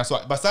songstress right now?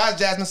 So besides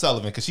Jasmine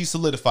Sullivan, because she's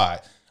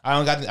solidified.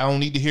 I don't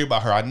need to hear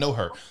about her. I know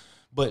her.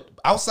 But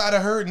outside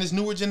of her in this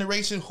newer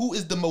generation, who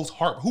is the most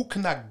who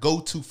can I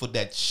go to for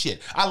that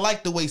shit? I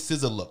like the way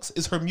SZA looks.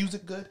 Is her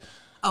music good?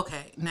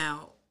 Okay,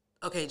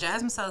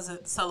 Jasmine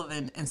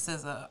Sullivan and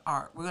SZA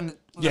are we're gonna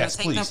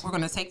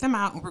take them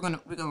out and we're gonna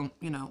pin them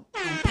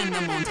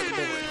onto the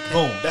board. Okay?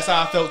 Boom. That's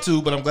how I felt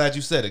too, but I'm glad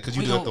you said it because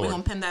you do authority. We're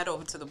gonna pin that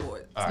over to the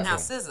board. Right, now boom.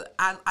 SZA,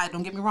 I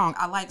don't get me wrong,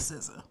 I like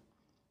SZA.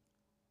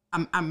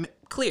 I'm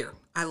clear.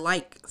 I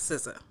like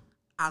SZA.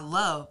 I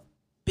love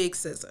Big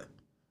SZA.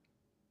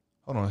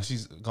 Hold on,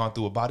 she's gone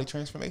through a body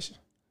transformation.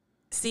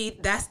 See,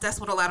 that's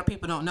what a lot of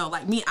people don't know.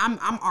 Like me, I'm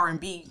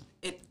R&B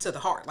to the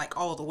heart, like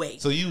all the way.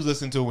 So you was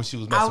listening to her when she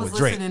was messing with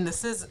Drake. I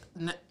was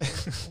listening to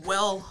SZA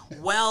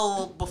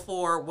well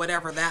before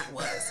whatever that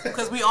was,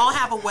 because we all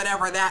have a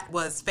whatever that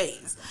was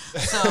phase.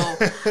 So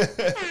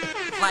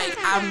like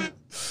I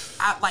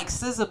like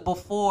SZA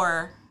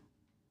before,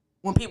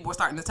 when people were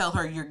starting to tell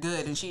her you're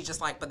good, and she's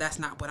just like, but that's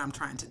not what I'm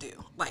trying to do.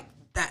 Like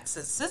that's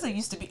SZA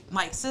used to be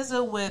like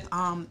SZA with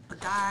the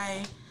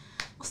guy.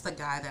 What's the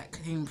guy that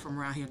came from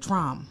around here?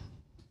 Drum.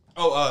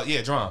 Oh,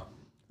 yeah, Drum.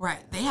 Right.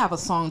 They have a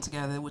song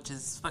together, which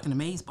is fucking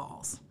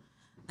Amazeballs.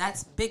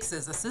 That's Big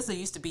SZA. SZA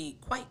used to be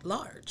quite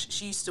large.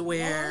 She used to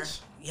wear... Large?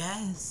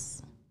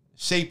 Yes.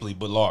 Shapely,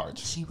 but large.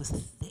 She was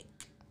thick.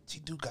 She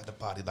do got the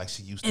body like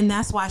she used to. And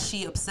that's why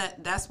she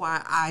upset. That's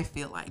why I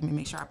feel like, let me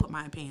make sure I put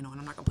my opinion on.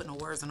 I'm not going to put no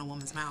words in a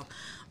woman's mouth.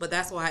 But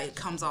that's why it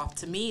comes off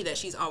to me that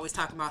she's always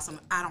talking about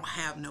I don't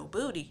have no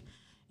booty.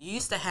 You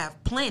used to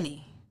have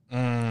plenty.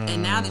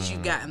 And now that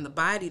you've gotten the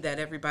body that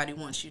everybody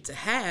wants you to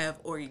have,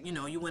 or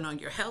you went on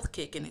your health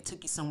kick and it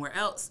took you somewhere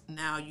else,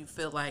 now you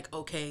feel like,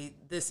 okay,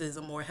 this is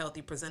a more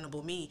healthy,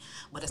 presentable me,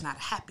 but it's not a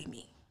happy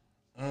me.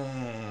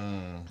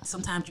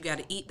 Sometimes you got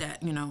to eat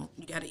that, you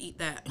got to eat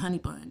that honey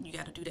bun. You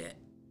got to do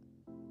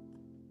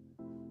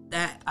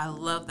that. I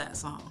love that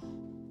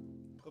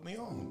song. Put me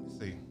on. Let's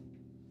see.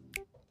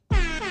 I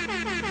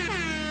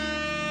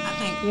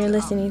think you're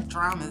listening.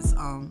 Drama's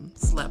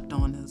slept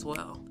on as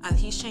well.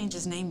 He's changed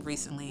his name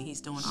recently. He's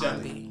doing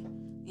R&B.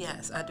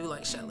 Yes, I do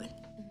like Shelly.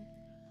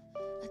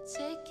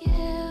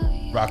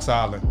 Rock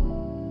Island.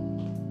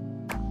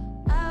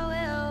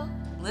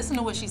 Listen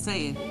to what she's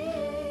saying.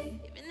 I'm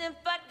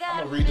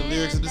gonna read the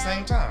lyrics at the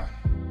same time.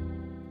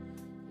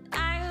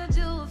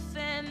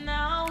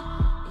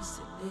 It's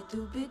a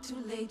little bit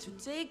too late to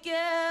take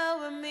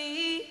care of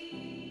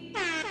me. You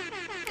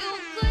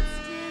could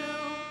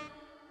still.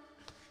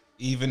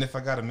 Even if I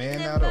got a man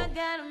now, though.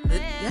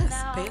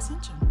 Yes, pay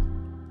attention.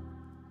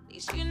 At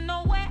least you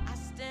know where I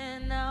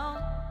stand now.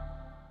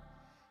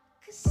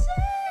 'Cause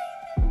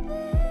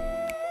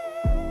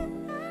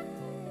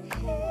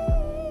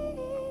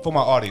For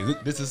my audience,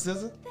 this is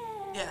SZA?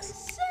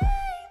 Yes.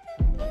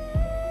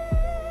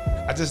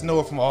 I just know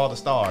it from All the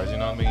Stars, you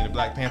know what I mean? The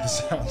Black Panther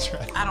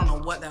soundtrack. I don't know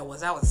what that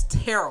was. That was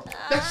terrible.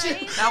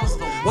 That was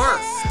the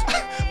worst.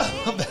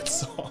 I love that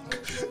song.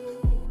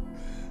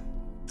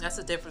 That's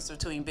the difference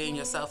between being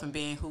yourself and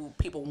being who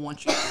people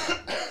want you to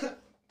be.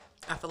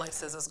 I feel like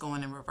SZA's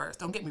going in reverse.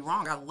 Don't get me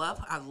wrong. I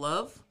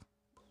love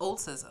old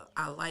SZA.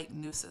 I like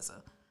new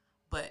SZA.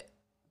 But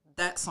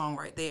that song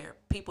right there,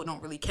 people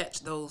don't really catch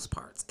those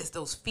parts. It's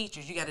those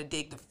features. You got to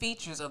dig the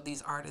features of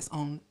these artists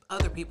on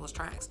other people's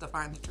tracks to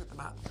find the truth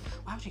about.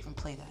 Why would you even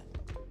play that?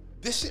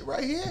 This shit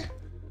right here?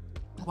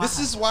 Why? This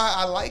is why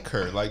I like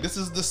her. Like, this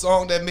is the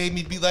song that made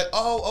me be like,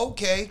 oh,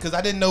 okay. Because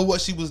I didn't know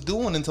what she was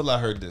doing until I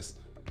heard this.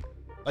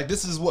 Like,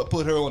 this is what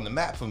put her on the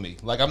map for me.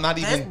 Like, I'm not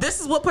even...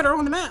 This is what put her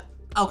on the map?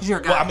 Oh, because you're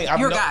a guy. Well, I mean,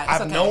 I've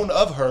okay. known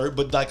of her,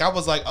 but, like, I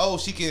was like, oh,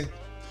 she can...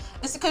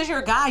 It's because you're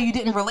a guy, you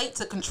didn't relate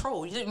to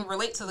Control. You didn't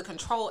relate to the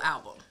Control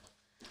album.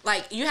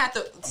 Like, you have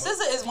to...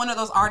 SZA is one of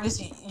those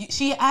artists,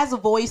 she has a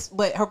voice,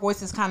 but her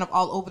voice is kind of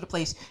all over the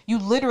place. You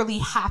literally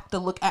have to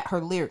look at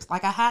her lyrics.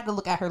 Like, I had to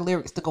look at her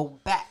lyrics to go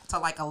back to,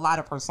 like, a lot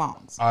of her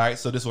songs. All right,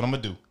 so this is what I'm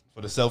going to do. For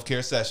the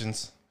self-care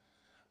sessions,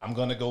 I'm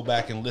going to go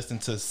back and listen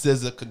to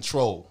SZA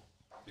Control.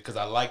 Because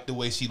I like the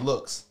way she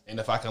looks. And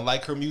if I can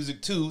like her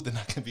music too, then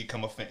I can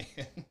become a fan.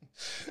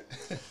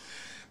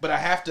 But I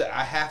have to,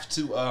 because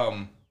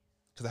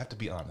I have to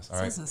be honest, all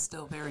right? SZA's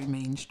still very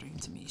mainstream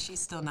to me. She's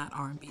still not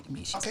R&B to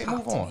me. She's okay, pop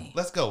move on. to me.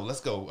 Let's go.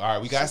 All right,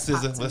 we got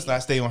SZA. Let's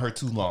not stay on her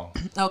too long.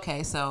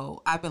 Okay,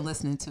 so I've been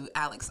listening to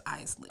Alex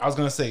Isley. I was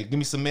going to say, give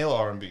me some male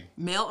R&B.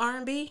 Male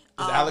R&B? Is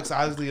Alex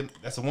Isley,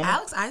 that's a woman?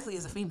 Alex Isley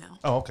is a female.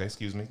 Oh, okay,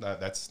 excuse me.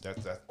 That's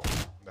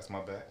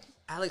my bad.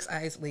 Alex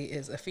Isley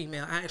is a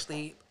female. I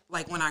actually...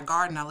 Like, when I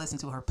garden, I listen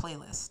to her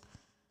playlist.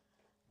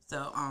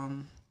 So,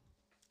 and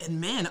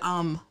men,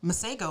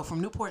 Masego from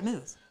Newport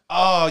News.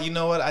 Oh, you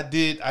know what? I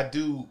do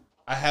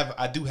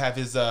have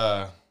his,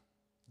 the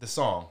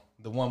song.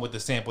 The one with the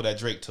sample that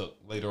Drake took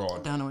later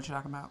on. Don't know what you're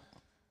talking about.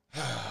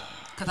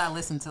 because I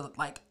listen to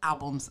like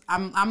albums.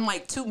 I'm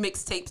like 2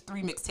 mixtapes,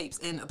 3 mixtapes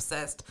in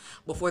obsessed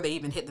before they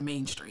even hit the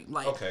mainstream.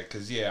 Like, Okay,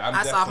 because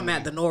I saw him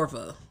at the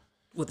Norva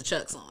with the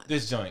Chucks on.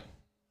 This joint.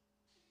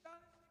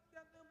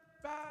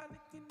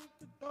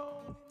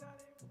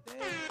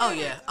 Oh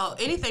yeah. Oh,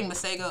 anything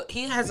Masego.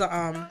 He has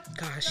a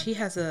he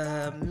has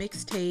a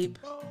mixtape.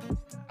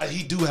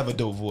 He do have a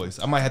dope voice.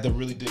 I might have to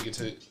really dig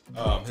into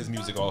his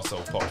music also.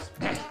 Pause.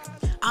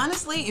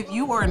 Honestly, if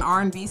you were an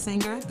R&B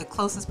singer, the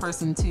closest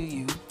person to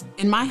you,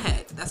 in my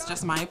head, that's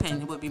just my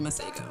opinion, would be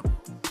Masego.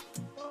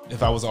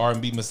 If I was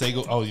R&B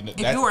Masego,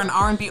 if you were an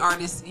R&B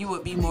artist, you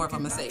would be more of a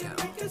Masego.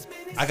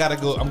 I gotta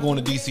go. I'm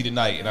going to DC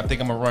tonight, and I think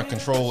I'm gonna run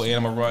Control, and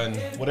I'm gonna run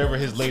whatever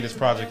his latest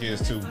project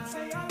is too.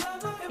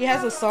 He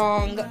has a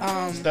song,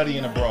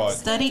 Studying Abroad.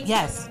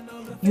 Yes.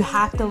 You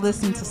have to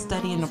listen to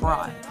Studying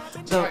Abroad.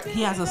 So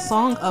he has a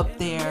song up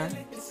there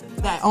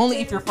that only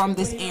if you're from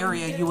this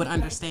area you would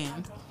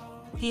understand.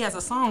 He has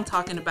a song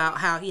talking about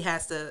how he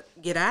has to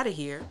get out of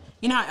here.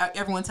 You know how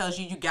everyone tells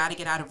you got to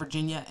get out of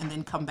Virginia and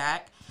then come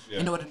back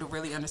in order to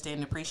really understand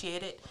and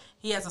appreciate it?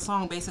 He has a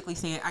song basically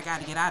saying, I got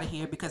to get out of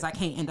here because I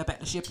can't end up at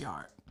the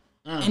shipyard.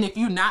 And if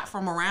you're not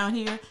from around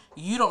here,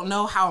 you don't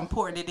know how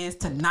important it is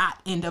to not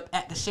end up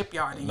at the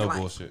shipyard in your life.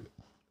 No bullshit.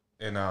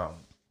 And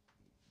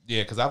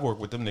because I've worked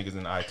with them niggas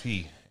in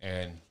IT,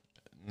 and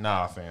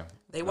nah, fam.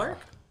 They work?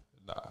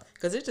 Nah.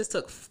 Because it just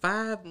took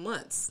 5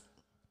 months.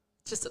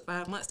 Just took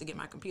 5 months to get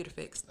my computer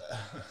fixed.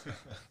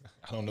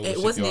 I don't know. It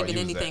wasn't even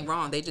anything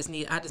wrong. I just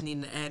needed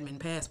an admin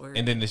password.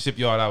 And then the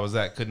shipyard I was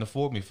at couldn't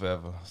afford me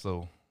forever,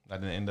 so I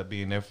didn't end up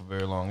being there for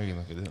very long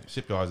either.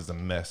 Shipyard is a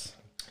mess.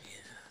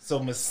 So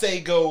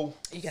Masego,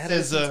 you gotta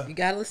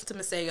listen to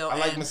Masego. I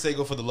like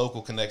Masego for the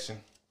local connection.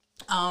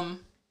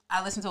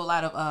 I listen to a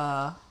lot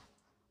of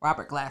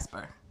Robert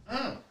Glasper.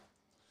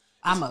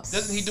 I'm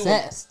obsessed. Doesn't he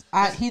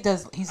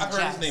do? He's I've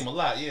heard his name a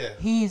lot. Yeah.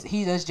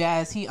 He does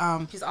jazz.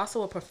 He's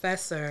also a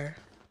professor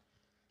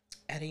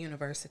at a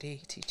university.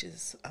 He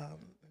teaches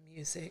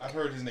music. I've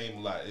heard his name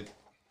a lot.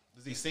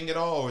 Does he sing at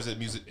all, or is it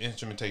music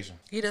instrumentation?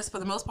 He does for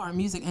the most part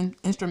music and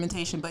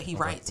instrumentation, but he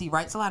writes. He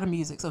writes a lot of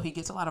music, so he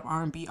gets a lot of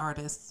R&B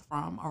artists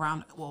from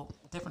around,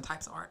 different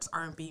types of arts,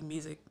 R&B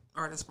music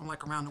artists from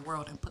like around the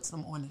world, and puts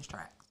them on his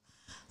tracks.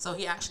 So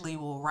he actually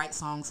will write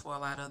songs for a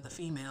lot of the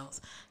females,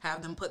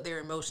 have them put their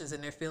emotions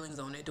and their feelings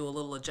on it, do a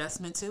little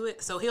adjustment to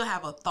it. So he'll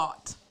have a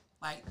thought,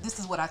 like, this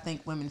is what I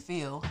think women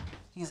feel.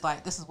 He's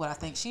like, this is what I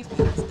think she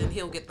feels. Then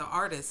he'll get the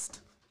artist,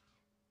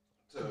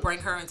 bring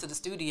her into the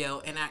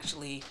studio, and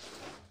actually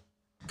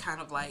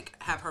kind of like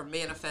have her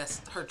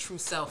manifest her true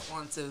self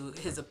onto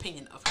his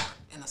opinion of her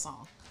in a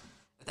song,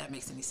 if that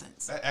makes any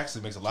sense. That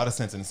actually makes a lot of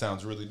sense, and it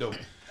sounds really dope.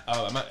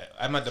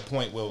 I'm at the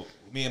point where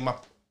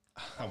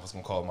I was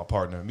gonna call it my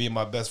partner. Me and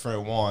my best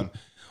friend Juan,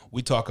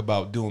 we talk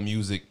about doing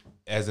music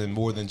as in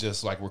more than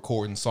just like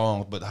recording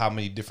songs, but how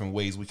many different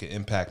ways we can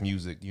impact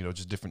music.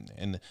 Just different,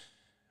 and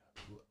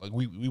like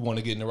we want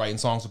to get into writing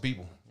songs for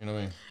people. You know what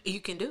I mean?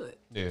 You can do it.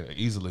 Yeah,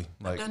 easily.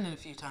 I've done it a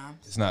few times.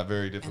 It's not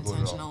very difficult.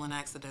 Intentional and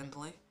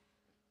accidentally.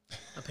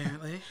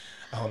 Apparently.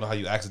 I don't know how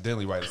you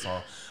accidentally write a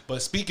song,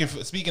 but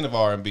speaking of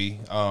R&B,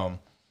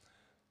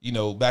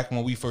 back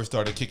when we first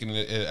started kicking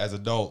it as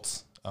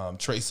adults,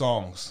 Trey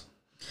Songz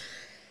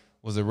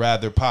was a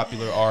rather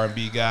popular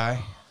R&B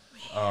guy.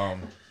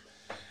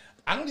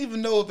 I don't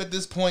even know if at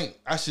this point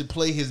I should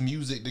play his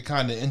music to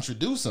kind of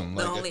introduce him.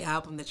 The only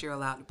album that you're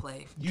allowed to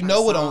play.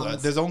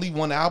 There's only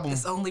one album.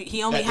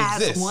 He only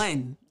has exists.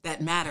 One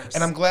that matters.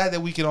 And I'm glad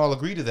that we can all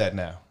agree to that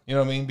now. You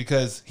know what I mean?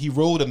 Because he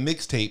wrote a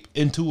mixtape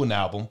into an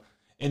album,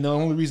 and the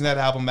only reason that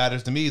album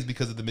matters to me is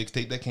because of the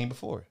mixtape that came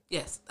before it.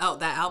 Yes. Oh,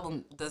 that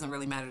album doesn't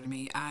really matter to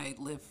me. I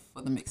live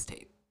for the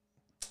mixtape.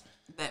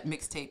 That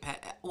mixtape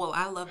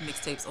I love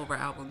mixtapes over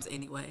albums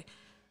anyway.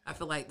 I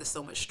feel like there's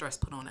so much stress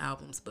put on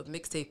albums, but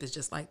mixtape is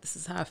just like, this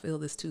is how I feel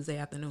this Tuesday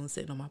afternoon,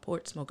 sitting on my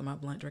porch, smoking my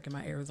blunt, drinking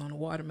my Arizona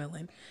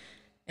watermelon,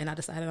 and I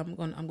decided I'm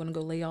gonna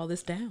go lay all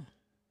this down.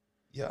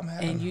 Yeah,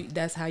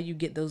 that's how you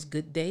get those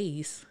good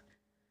days,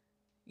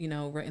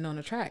 written on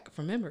a track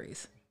from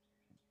memories.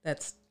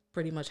 That's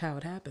pretty much how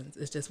it happens.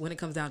 It's just when it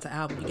comes down to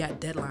album, you got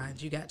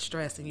deadlines, you got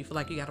stress, and you feel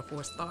like you got to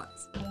force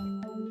thoughts.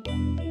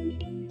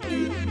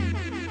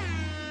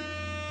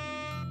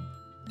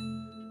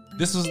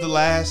 This was the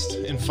last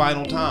and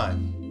final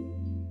time.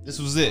 This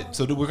was it.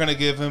 So we're gonna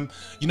give him.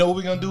 You know what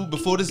we're gonna do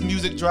before this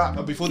music drop?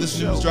 Or before this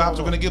news drops,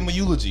 we're gonna give him a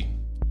eulogy.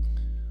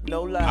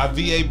 No lie. Our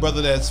VA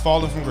brother that's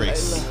fallen from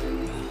grace.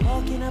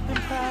 Walking up in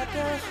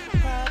Prada,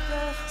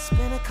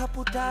 spend a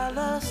couple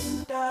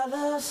dollars,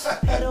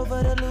 head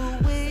over to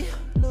Louis.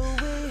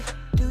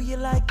 Do you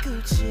like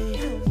Gucci?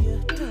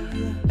 Do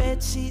you?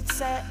 Bed sheets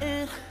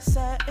satin,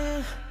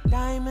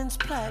 diamonds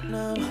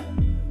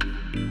platinum.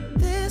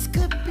 This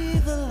could be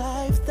the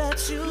life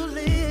that you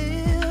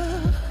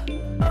live.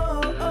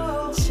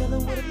 Oh,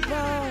 chillin' with a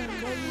bro,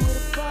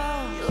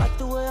 you like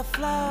the way I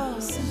flow,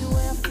 see the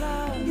way I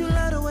flow. You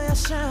love the way I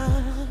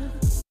shine.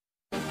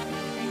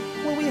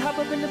 When we hop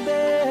up in the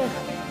bed,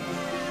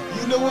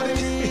 you know what it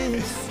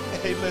is.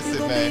 Hey,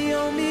 listen,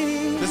 man.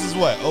 This is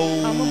what,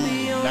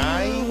 09?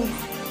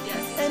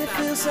 Yes,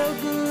 feel so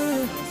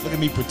good. Look at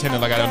me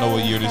pretending like I don't know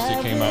what year this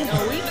shit came out.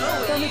 No, we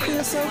know Don't it. it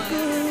feel so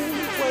good?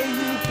 Where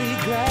you be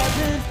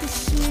grabbing the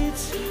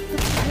sheets, the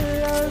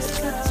pillows,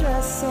 the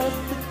dress up,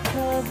 the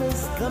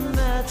covers, the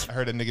match. I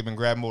heard a nigga been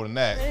grabbing more than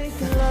that.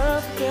 Making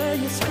love, girl,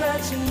 you're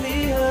scratching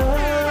me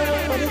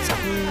up, but it's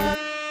cool.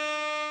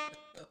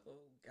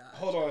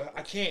 Hold on,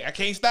 I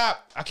can't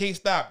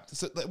stop.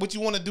 So, like, what you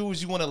want to do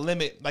is you want to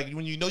limit, like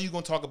when you know you're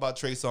gonna talk about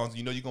Trey Songz,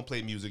 you know you're gonna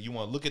play music. You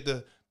want to look at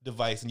the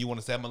device and you want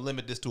to say, I'm gonna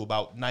limit this to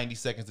about 90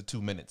 seconds to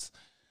 2 minutes.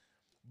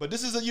 But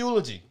this is a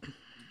eulogy,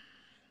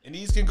 and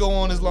these can go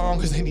on as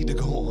long as they need to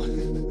go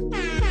on.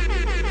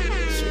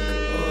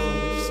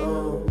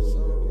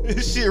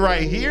 This shit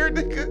right here,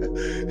 nigga.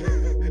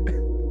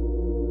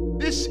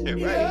 This shit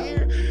right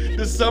here.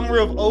 The summer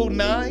of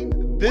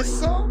 09.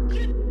 This song.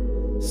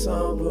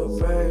 Summer,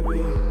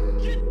 baby.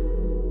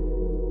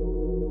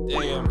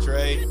 Damn,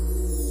 Trey.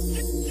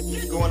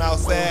 Going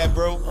outside,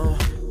 bro.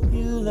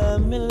 You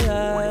love me like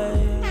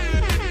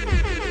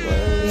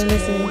words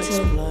can't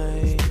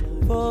explain.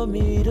 For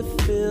me to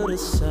feel the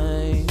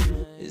same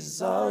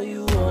is all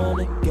you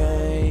wanna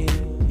gain.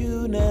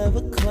 You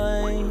never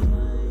claim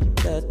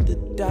that the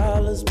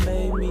dollars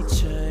made me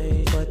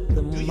change, but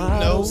the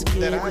miles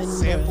that I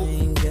sampled?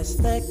 brain, guess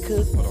that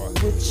could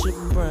with your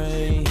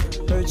brain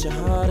hurt your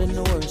heart in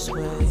the worst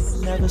way.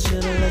 Never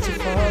should've let you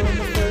fall in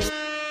the first.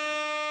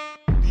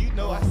 Do you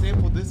know I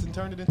sampled this and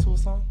turned it into a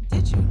song?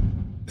 Did you?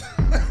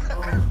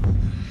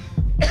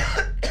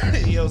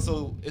 Yo,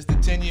 so it's the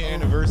 10-year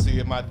anniversary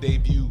of my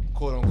debut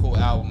quote-unquote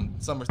album,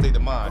 Summer State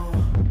of Mind.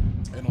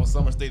 And on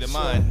Summer State of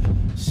Mind,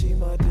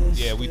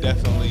 yeah, we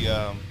definitely,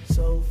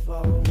 so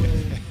far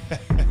away.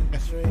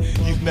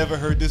 you've never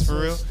heard this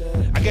for real?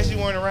 I guess you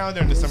weren't around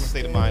during the Summer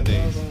State of Mind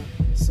days.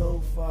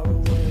 So far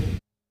away.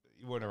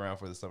 You weren't around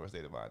for the Summer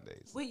State of Mind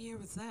days. What year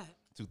was that?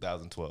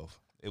 2012.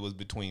 It was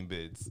between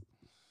bids.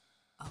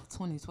 Oh,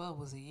 2012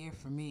 was a year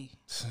for me.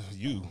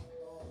 You.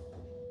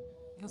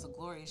 It was a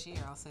glorious year,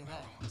 I'll say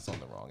that. It's on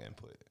the wrong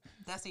input.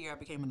 That's the year I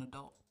became an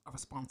adult, a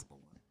responsible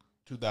one.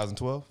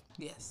 2012?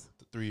 Yes.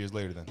 3 years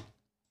later then.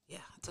 Yeah,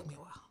 it took me a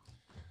while.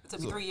 It took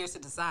me 3 years to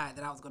decide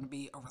that I was going to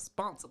be a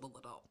responsible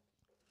adult.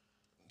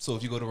 So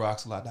if you go to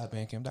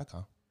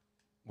rocksalot.bandcamp.com,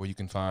 where you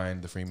can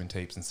find the Freeman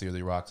tapes and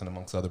Sincerely Rocks and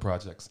amongst other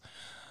projects,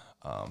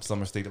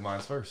 Summer State of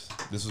Mind's first.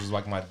 This was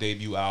like my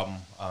debut album.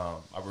 I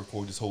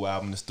recorded this whole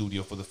album in the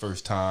studio for the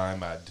first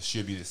time. I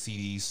distributed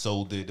CDs,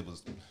 sold it.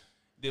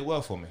 Did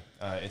well for me.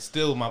 It's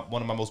still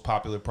one of my most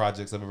popular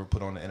projects I've ever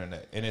put on the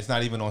internet. And it's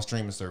not even on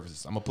streaming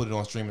services. I'm going to put it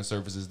on streaming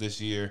services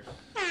this year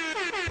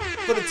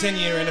for the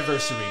 10-year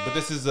anniversary. But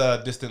this is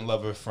a Distant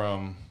Lover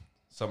from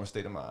Summer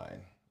State of Mind.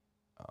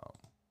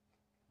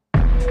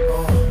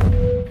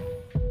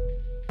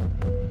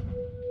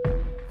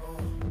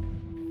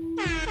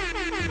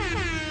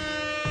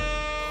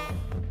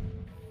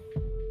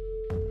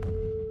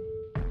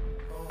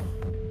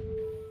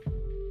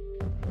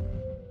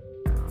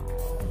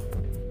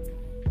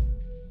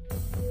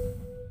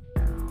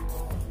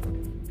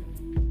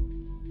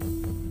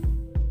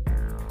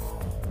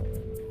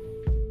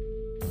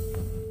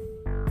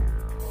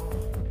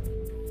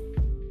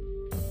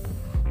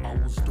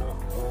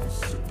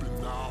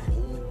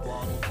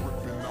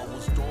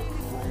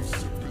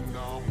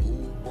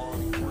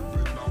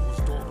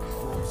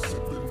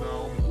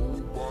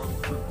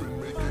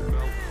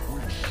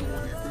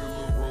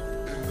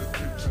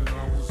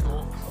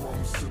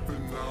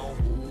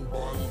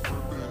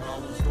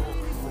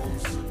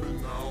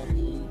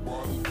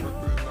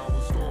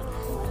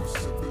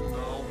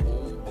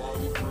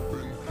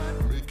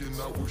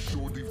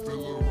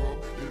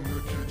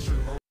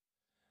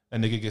 A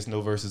nigga gets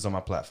no verses on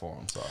my platform.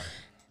 I'm sorry.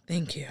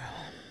 Thank you.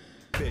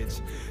 Bitch,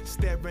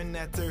 staring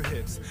at her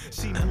hips,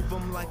 she move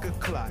them like a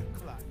clock.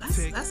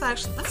 That's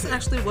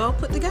actually well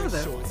put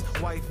together. Bro,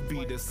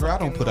 I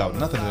don't put out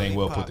nothing that ain't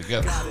well put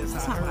together.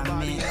 That's not what I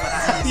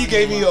meant. You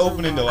gave me an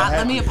opening though.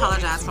 Let me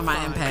apologize for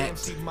my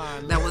impact.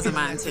 That wasn't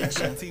my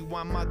intention.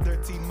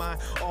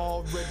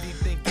 Already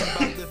thinking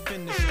about the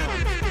finish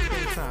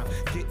line.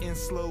 Getting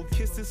slow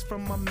kisses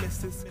from my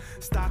missus.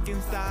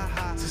 Stockings thigh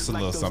high. Just a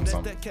little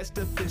something.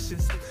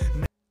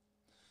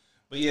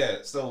 But yeah,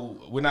 so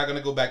we're not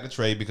gonna go back to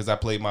Trey because I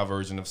played my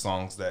version of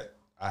songs that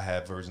I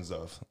have versions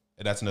of,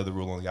 and that's another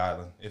rule on the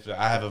island. If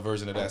I have a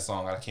version of that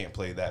song, I can't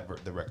play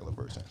the regular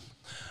version.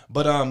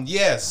 But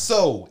yeah,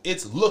 so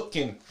it's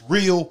looking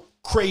real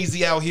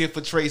crazy out here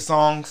for Trey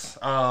Songz.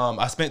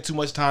 I spent too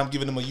much time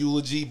giving him a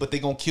eulogy, but they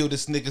gonna kill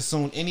this nigga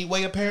soon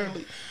anyway.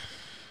 Apparently,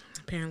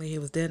 he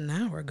was dead an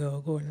hour ago,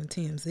 according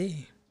to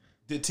TMZ.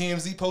 Did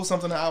TMZ post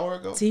something an hour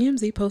ago?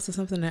 TMZ posted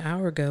something an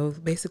hour ago,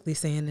 basically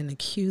saying an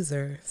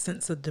accuser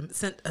sent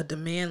a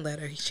demand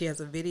letter. She has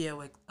a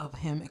video of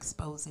him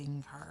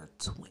exposing her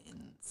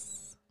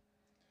twins.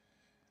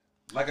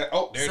 There it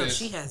is. So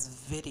she has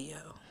video.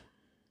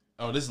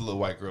 Oh, this is a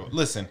little white girl.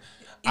 Listen,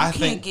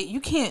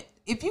 you can't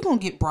if you're gonna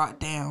get brought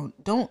down.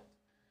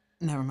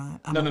 Never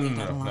mind.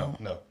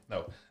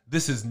 No.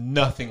 This is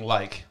nothing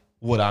like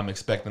what I'm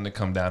expecting to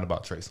come down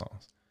about Trey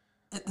Songz.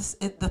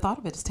 The thought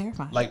of it is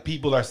terrifying. Like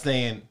people are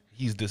saying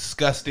He's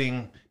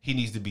disgusting. He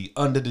needs to be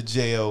under the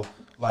jail.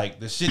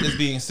 Like the shit is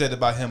being said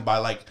about him by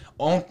like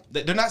on.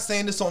 They're not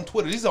saying this on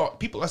Twitter. These are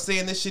people are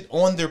saying this shit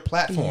on their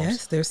platforms.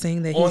 Yes, they're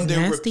saying that he's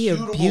nasty,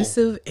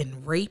 abusive,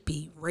 and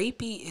rapey.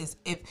 Rapey is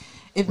if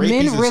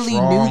men really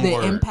knew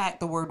the impact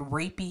the word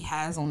rapey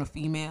has on a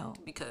female,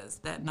 because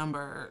that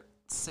number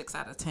 6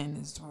 out of 10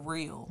 is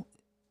real.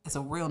 It's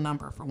a real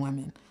number for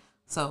women.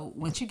 So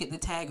once you get the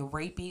tag of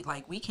rapey,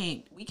 like we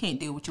can't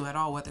deal with you at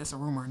all, whether it's a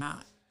rumor or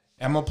not.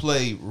 I'm gonna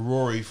play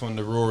Rory from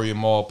the Rory and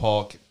Maul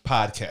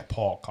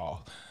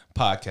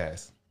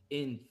podcast.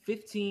 In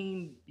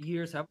 15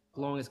 years, how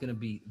long it's gonna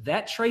be?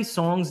 That Trey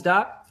Songz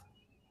doc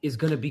is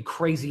gonna be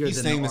crazier. He's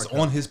than saying this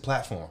on his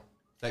platform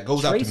that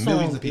goes out to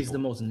millions of people. Is the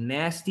most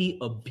nasty,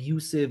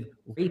 abusive,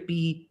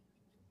 rapey,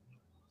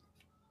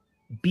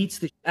 beats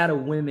the shit out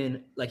of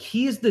women. Like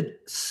he is the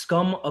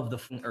scum of the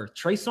earth.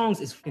 Trey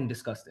Songz is fucking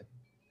disgusting.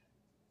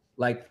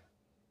 Like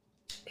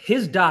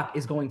his doc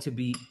is going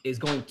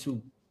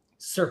to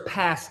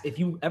surpass. If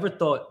you ever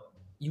thought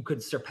you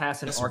could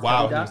surpass an R.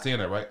 Kelly doc, you're saying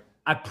that, right?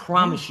 I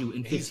promise you,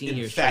 in 15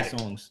 years, Trey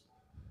Songz,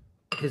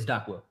 his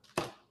doc will.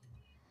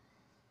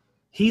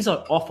 He's an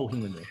awful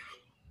human being.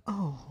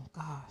 Oh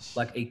gosh!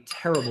 Like a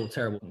terrible,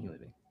 terrible human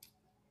being.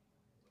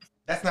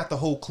 That's not the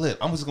whole clip.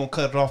 I'm just gonna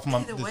cut it off from my.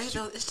 Either way,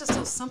 though, it's just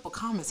those simple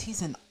comments.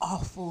 He's an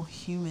awful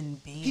human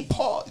being. He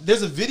paused.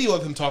 There's a video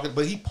of him talking,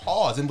 but he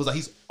paused and was like,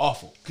 "He's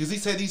awful," because he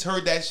said he's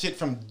heard that shit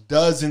from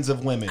dozens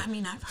of women. I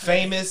mean, I've heard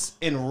famous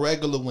and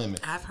regular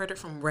women. I've heard it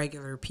from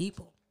regular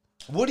people.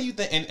 What do you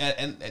think?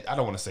 And I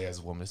don't want to say as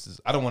a woman,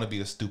 I don't want to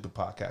be a stupid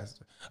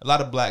podcaster. A lot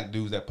of black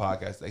dudes that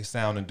podcast, they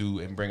sound and do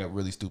and bring up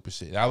really stupid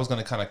shit. I was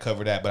gonna kind of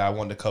cover that, but I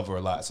wanted to cover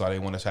a lot, so I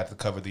didn't want to try to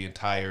cover the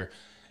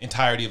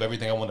entirety of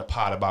everything I want to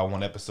pod about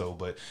one episode,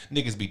 but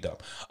niggas be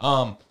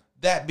dumb.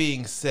 That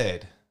being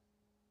said,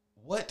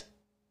 what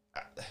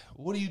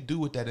do you do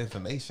with that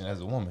information as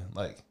a woman?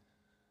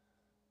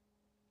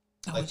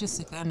 We just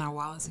stick that in our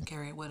wallets and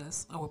carry it with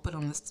us, or we'll put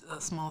on a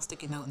small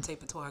sticky note and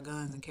tape it to our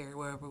guns and carry it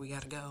wherever we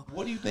gotta go.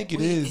 What do you think it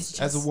is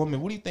as a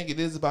woman? What do you think it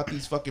is about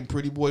these fucking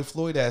Pretty Boy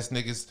Floyd ass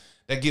niggas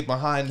that get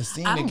behind the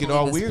scene and get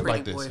all weird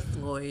like this? Pretty Boy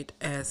Floyd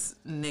as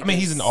niggas. I mean,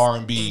 he's an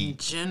R&B in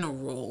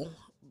general.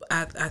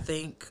 I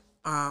think.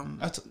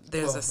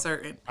 There's a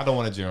certain. I don't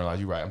want to generalize.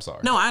 You're right. I'm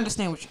sorry. No, I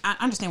understand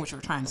what you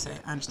were trying to say.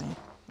 I understand.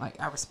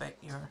 Like I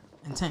respect your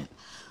intent,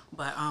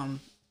 but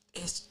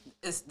it's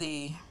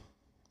the.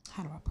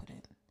 How do I put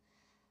it?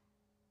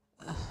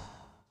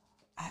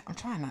 I'm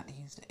trying not to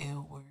use the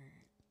L word.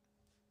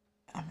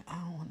 I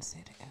don't want to say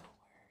the L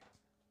word,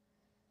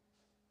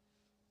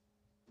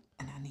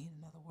 and I need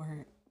another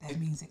word that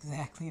means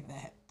exactly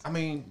that. I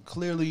mean,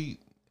 clearly,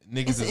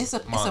 niggas it's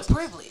a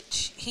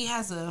privilege. He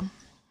has a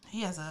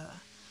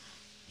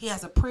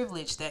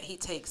privilege that he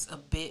takes a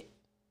bit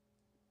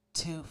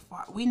too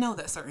far. We know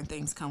that certain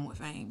things come with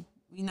fame.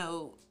 We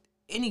know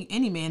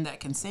any man that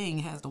can sing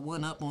has the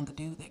one up on the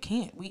dude that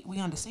can't. We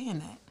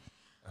understand that.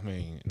 I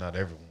mean, not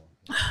everyone.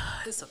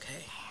 It's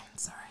okay.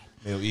 Sorry.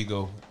 Male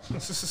ego.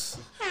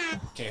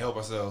 Can't help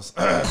ourselves.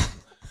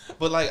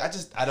 But like, I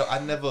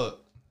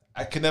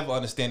can never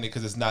understand it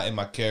because it's not in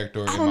my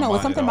character. I don't know.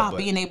 It's something about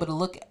being able to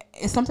look.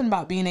 It's something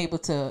about being able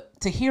to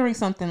hearing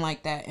something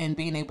like that and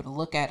being able to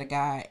look at a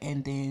guy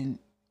and then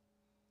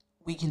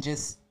we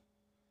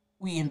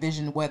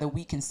envision whether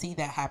we can see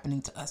that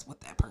happening to us with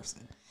that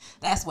person.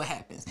 That's what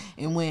happens.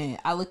 And when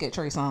I look at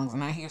Trey Songz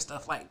and I hear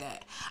stuff like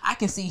that, I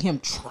can see him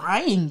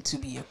trying to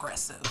be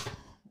aggressive,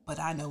 but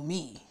I know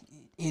me,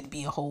 it'd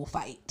be a whole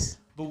fight,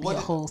 a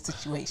whole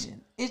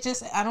situation. It's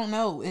just, I don't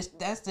know.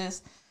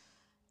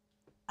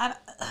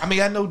 I mean,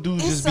 I know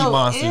dudes just be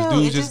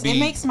monsters. Dudes it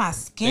makes my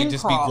skin they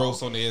just crawl. be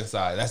gross on the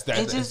inside. It's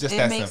just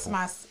that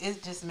simple.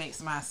 It just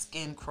makes my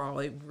skin crawl.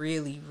 It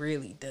really,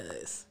 really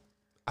does.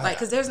 Like,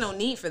 because there's no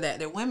need for that.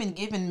 They're women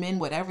giving men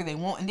whatever they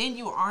want, and then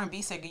you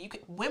R&B singer.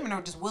 Women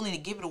are just willing to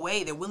give it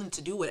away. They're willing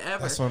to do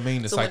whatever. That's what I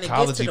mean. The so psychology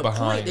when it gets to the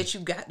behind point that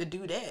you got to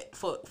do that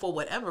for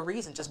whatever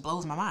reason just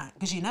blows my mind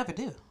because you never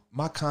do.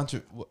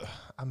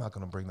 I'm not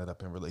gonna bring that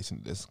up in relation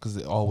to this because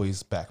it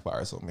always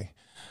backfires on me.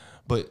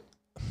 But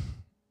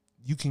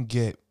you can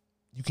get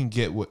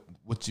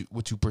what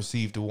you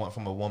perceive to want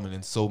from a woman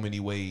in so many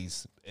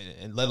ways,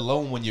 and let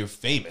alone when you're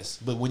famous.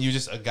 But when you're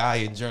just a guy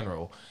in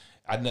general,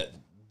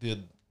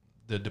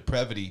 the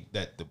depravity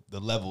that the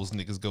levels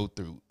niggas go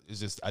through is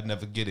just, I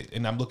never get it.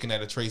 And I'm looking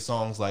at a Trey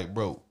Songz like,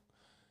 bro,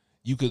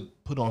 you could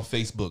put on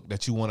Facebook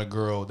that you want a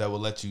girl that will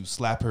let you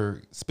slap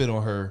her, spit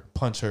on her,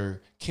 punch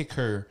her, kick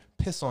her,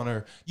 piss on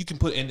her. You can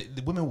put, and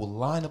the women will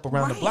line up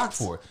around the block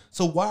for it.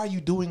 So why are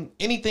you doing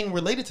anything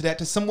related to that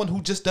to someone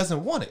who just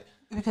doesn't want it?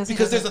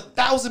 Because there's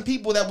 1,000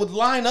 people that would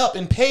line up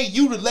and pay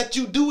you to let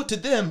you do it to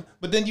them,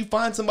 but then you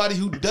find somebody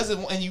who doesn't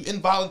want, and you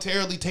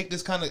involuntarily take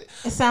this kind of.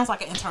 It sounds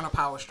like an internal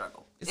power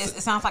struggle. It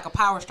sounds like a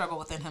power struggle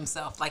within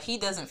himself. Like he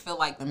doesn't feel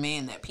like the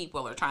man that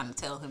people are trying to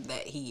tell him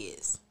that he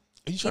is.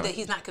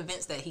 He's not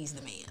convinced that he's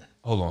the man.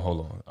 Hold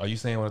on. Are you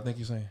saying what I think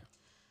you're saying?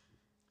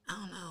 I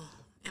don't know.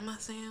 Am I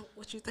saying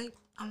what you think?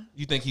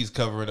 You think he's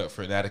covering up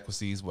for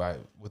inadequacies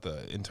with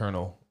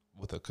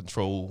a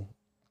control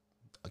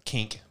a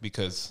kink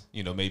because,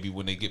 you know, maybe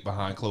when they get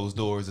behind closed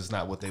doors, it's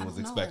not what they was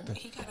No, expecting.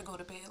 he got to go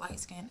to bed light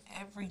skin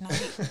every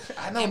night.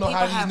 I don't know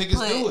how these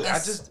niggas do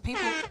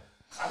it.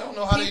 I don't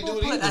know how they do it People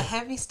put either. a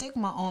heavy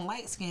stigma on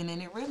light skin,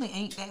 and it really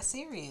ain't that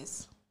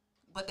serious.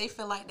 But they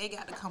feel like they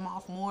got to come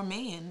off more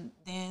man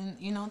than,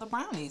 you know, the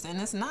brownies.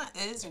 And it's not.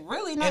 It's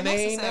really not And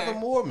they necessary. ain't never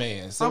more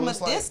man. So From a it's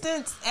like,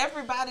 distance,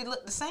 everybody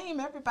look the same.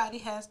 Everybody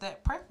has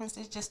that preference.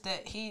 It's just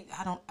that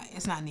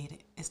it's not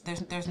needed.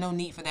 There's no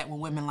need for that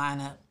when women line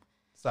up.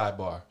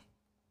 sidebar.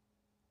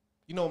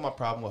 You know what my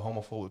problem with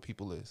homophobic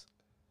people is?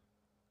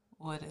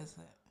 What is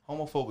it?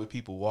 Homophobic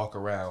people walk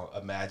around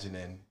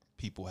imagining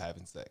people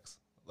having sex.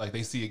 Like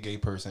they see a gay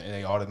person and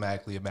they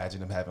automatically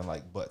imagine them having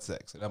like butt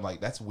sex. And I'm like,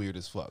 that's weird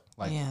as fuck.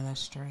 Like, yeah, that's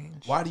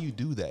strange. why do you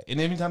do that?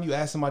 And every time you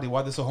ask somebody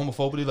why they're so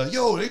homophobic, they're like,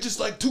 yo, they just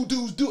like two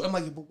dudes do. I'm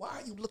like, but why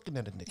are you looking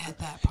at a nigga? At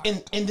that part.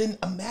 And then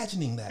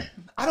imagining that.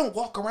 I don't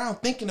walk around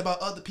thinking about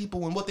other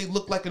people and what they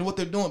look like and what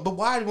they're doing. But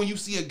why, when you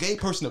see a gay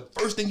person,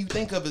 the first thing you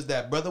think of is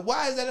that, brother?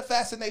 Why is that a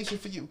fascination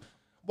for you?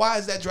 Why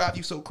does that drive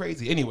you so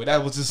crazy? Anyway,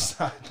 that was just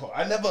a sidebar.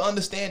 I never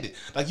understand it.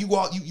 Like you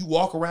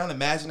walk around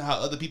imagining how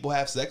other people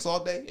have sex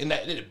all day, and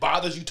that it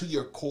bothers you to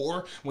your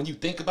core when you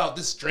think about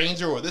this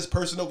stranger or this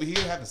person over here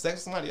having sex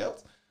with somebody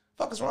else.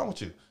 Fuck is wrong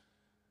with you?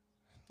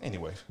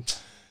 Anyway,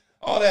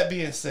 all that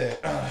being said,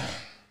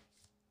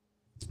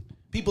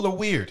 people are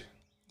weird.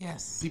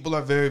 Yes. People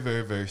are very,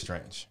 very, very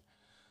strange.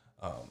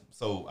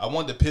 So I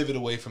wanted to pivot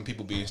away from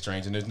people being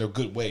strange, and there's no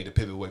good way to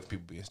pivot away from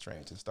people being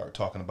strange and start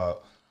talking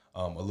about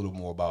a little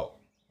more about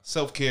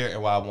self-care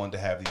and why I wanted to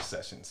have these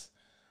sessions.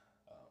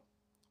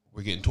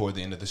 We're getting toward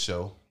the end of the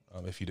show,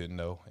 if you didn't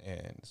know.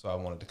 And so I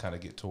wanted to kind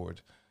of get toward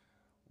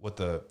what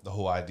the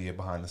whole idea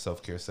behind the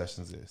self-care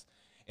sessions is.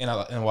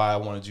 And why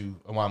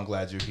I'm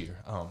glad you're here.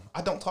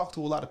 I don't talk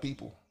to a lot of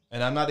people.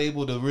 And I'm not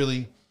able to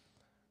really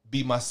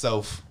be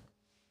myself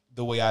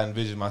the way I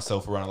envision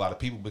myself around a lot of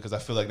people because I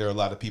feel like there are a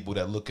lot of people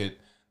that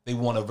they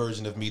want a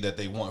version of me that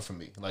they want from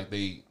me. Like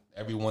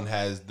everyone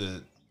has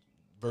the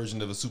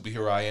version of a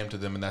superhero I am to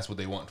them, and that's what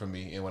they want from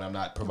me. And when I'm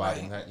not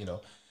providing that, you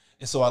know,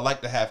 and so I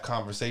like to have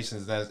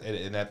conversations,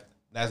 and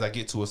as I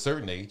get to a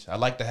certain age, I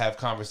like to have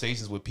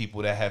conversations with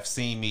people that have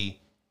seen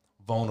me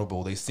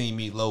vulnerable. They see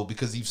me low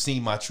because you've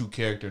seen my true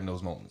character in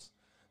those moments.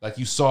 Like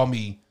you saw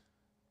me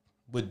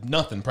with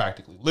nothing,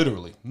 practically,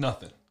 literally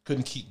nothing.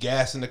 Couldn't keep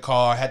gas in the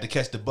car. Had to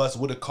catch the bus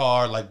with a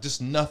car, like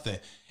just nothing.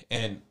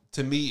 And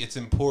to me, it's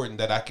important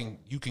that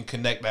you can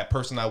connect that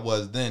person I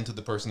was then to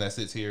the person that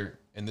sits here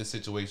in this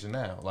situation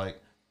now. Like.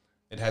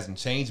 It hasn't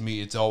changed me.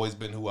 It's always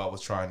been who I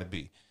was trying to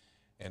be.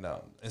 And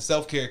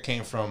self-care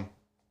came from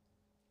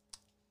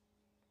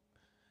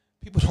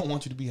people don't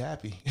want you to be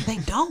happy. They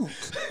don't.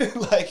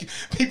 Like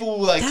people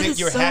will like that take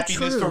your so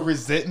happiness true. for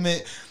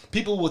resentment.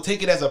 People will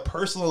take it as a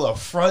personal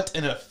affront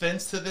and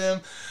offense to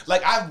them.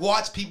 Like I've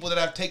watched people that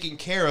I've taken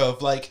care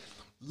of like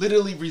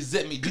literally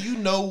resent me. Do you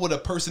know what a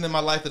person in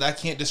my life that I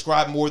can't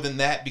describe more than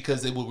that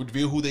because it would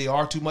reveal who they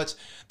are too much?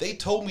 They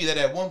told me that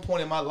at one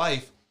point in my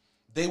life,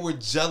 they were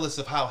jealous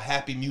of how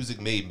happy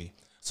music made me.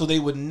 So they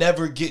would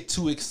never get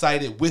too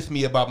excited with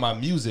me about my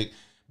music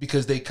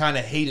because they kind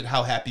of hated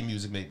how happy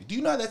music made me. Do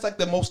you know that's like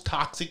the most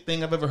toxic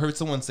thing I've ever heard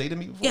someone say to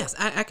me before? Yes,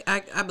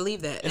 I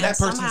believe that. And that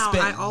person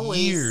spent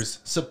always years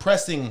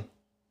suppressing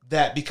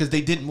that because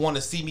they didn't want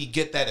to see me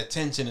get that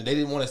attention and they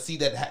didn't want to see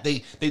that.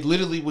 They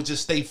literally would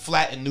just stay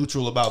flat and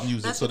neutral about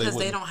music. That's so because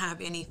they don't have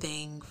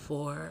anything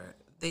for,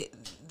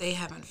 they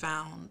haven't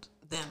found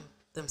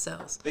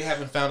themselves. They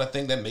haven't found a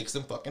thing that makes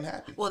them fucking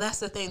happy. Well, that's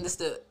the thing. And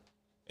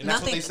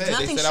that's what they said.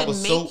 Nothing they said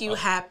should make you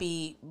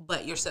happy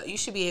but yourself. You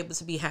should be able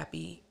to be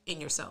happy in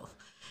yourself.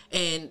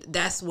 And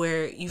that's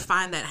where you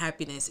find that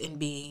happiness in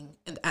being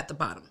at the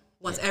bottom.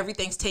 Once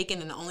everything's taken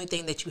and the only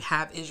thing that you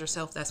have is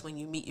yourself, that's when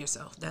you meet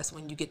yourself. That's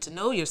when you get to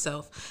know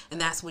yourself.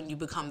 And that's when you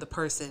become the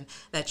person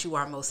that you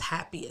are most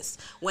happiest.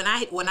 When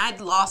I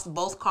lost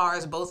both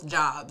cars, both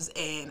jobs,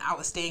 and I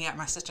was staying at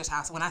my sister's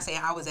house, when I say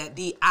I was at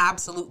the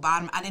absolute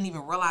bottom, I didn't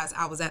even realize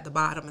I was at the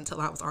bottom until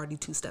I was already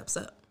 2 steps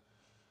up.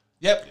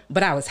 Yep.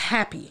 But I was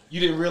happy. You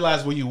didn't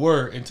realize where you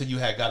were until you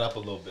had got up a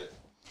little bit.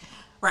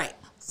 Right.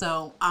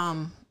 So,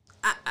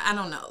 I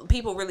don't know.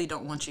 People really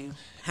don't want you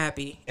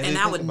happy. And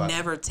I would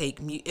never take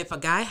if a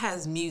guy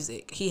has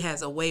music, he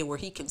has a way where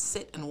he can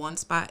sit in one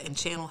spot and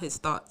channel his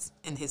thoughts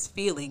and his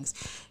feelings.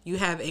 You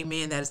have a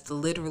man that is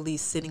literally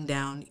sitting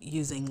down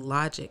using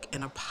logic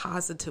in a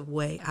positive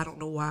way. I don't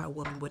know why a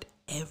woman would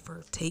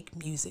ever take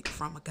music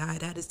from a guy.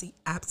 That is the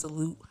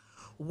absolute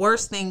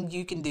worst thing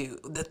you can do.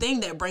 The thing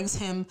that brings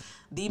him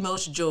the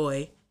most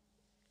joy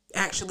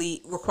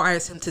actually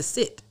requires him to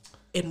sit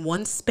in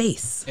one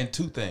space. And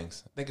 2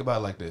 things. Think about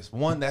it like this.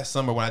 1, that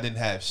summer when I didn't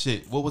have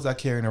shit, what was I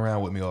carrying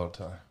around with me all the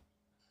time?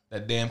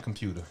 That damn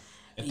computer.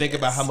 And think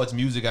about how much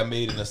music I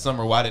made in the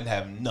summer where I didn't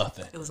have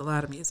nothing. It was a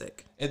lot of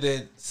music. And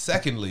then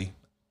secondly,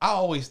 I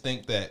always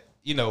think that,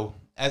 you know,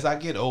 as I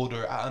get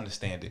older, I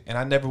understand it. And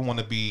I never want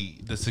to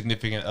be the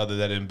significant other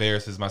that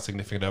embarrasses my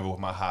significant other with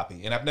my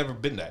hobby. And I've never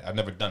been that. I've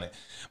never done it.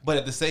 But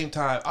at the same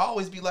time, I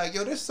always be like,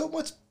 yo, there's so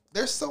much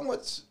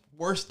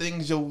worst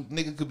things your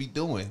nigga could be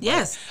doing.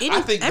 Yes, Like,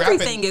 I think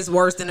everything is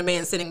worse than a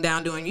man sitting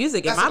down doing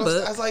music in my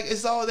book. I was like,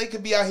 it's all they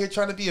could be out here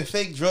trying to be a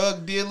fake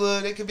drug dealer.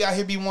 They could be out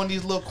here be one of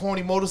these little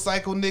corny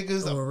motorcycle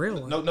niggas. Or a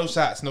real one. No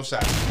shots to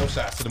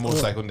the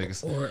motorcycle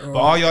niggas. But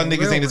all y'all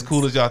niggas ain't as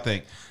cool as y'all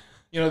think.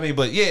 You know what I mean?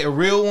 But yeah,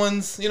 real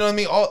ones. You know what I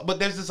mean? But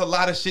there's just a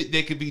lot of shit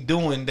they could be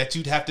doing that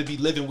you'd have to be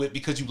living with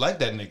because you like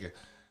that nigga.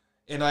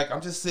 And like,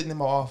 I'm just sitting in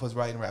my office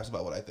writing raps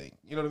about what I think.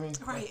 You know what I mean?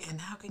 Right. And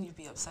how can you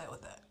be upset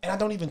with that? And I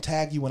don't even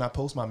tag you when I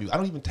post my music. I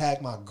don't even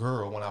tag my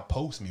girl when I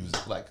post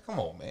music. Like, come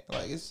on, man.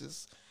 Like, it's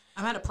just.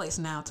 I'm at a place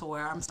now to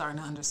where I'm starting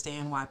to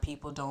understand why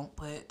people don't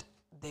put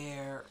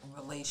their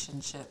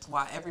relationships,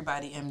 why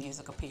everybody in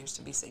music appears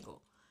to be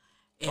single.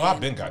 And I've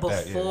been got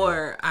that.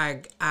 Before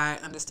I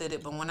understood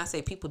it, but when I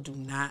say people do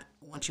not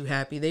want you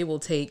happy, they will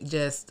take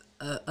just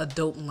a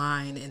dope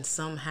line and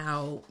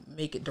somehow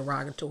make it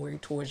derogatory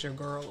towards your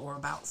girl or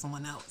about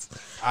someone else.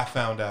 I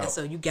found out. And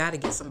so you got to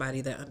get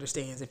somebody that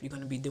understands if you're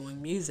going to be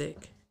doing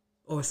music,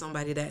 or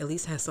somebody that at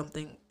least has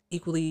something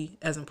equally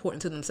as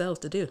important to themselves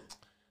to do.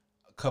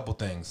 A couple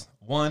things.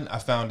 One, I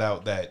found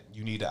out that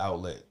you need an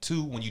outlet.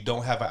 Two, when you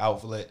don't have an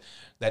outlet,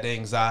 that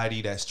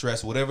anxiety, that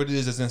stress, whatever it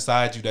is that's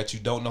inside you that you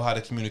don't know how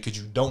to communicate,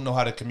 you don't know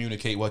how to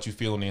communicate what you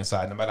feel on the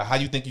inside. No matter how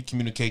you think you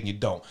communicate, and you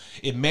don't.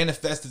 It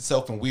manifests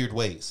itself in weird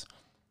ways.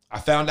 I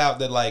found out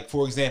that, like,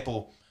 for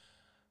example,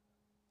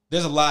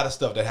 there's a lot of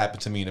stuff that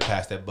happened to me in the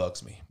past that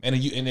bugs me. And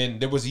then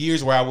there was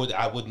years where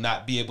I would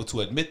not be able to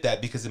admit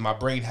that because my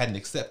brain hadn't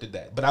accepted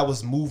that. But I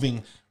was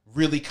moving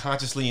really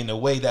consciously in a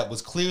way that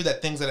was clear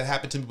that things that had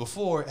happened to me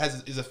before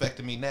is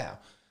affecting me now.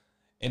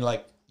 And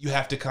like, you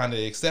have to kind of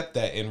accept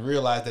that and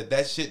realize that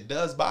that shit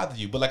does bother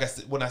you. But like I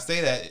said, when I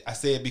say that, I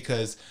say it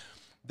because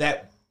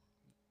that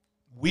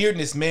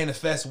weirdness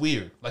manifests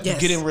weird. Like,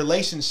 yes. You get in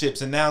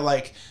relationships and now,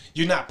 like,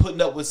 you're not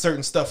putting up with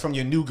certain stuff from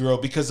your new girl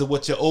because of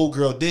what your old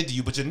girl did to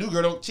you. But your new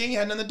girl, she ain't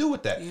had nothing to do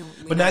with that.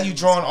 But now you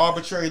drawing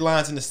arbitrary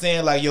lines in the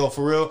sand like, yo,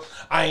 for real,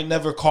 I ain't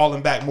never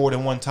calling back more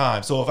than one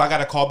time. So if I got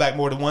to call back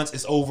more than once,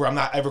 it's over. I'm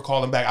not ever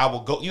calling back. I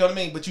will go. You know what I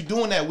mean? But you're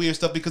doing that weird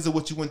stuff because of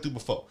what you went through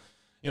before.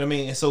 You know what I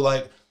mean? And so,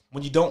 like,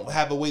 when you don't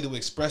have a way to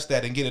express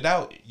that and get it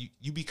out,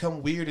 you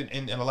become weird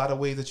in a lot of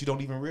ways that you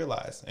don't even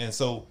realize. And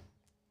so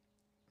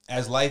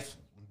as life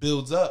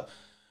builds up,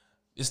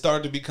 it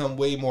started to become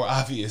way more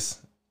obvious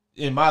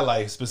in my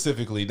life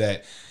specifically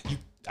that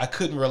I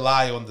couldn't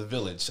rely on the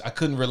village. I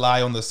couldn't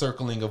rely on the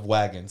circling of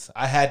wagons.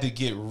 I had to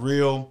get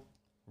real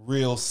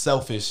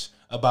selfish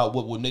about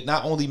what would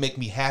not only make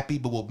me happy,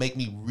 but would make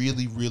me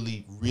really,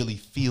 really, really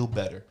feel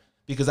better.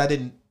 Because I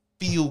didn't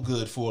feel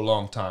good for a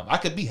long time. I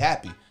could be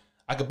happy.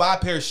 I could buy a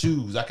pair of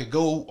shoes. I could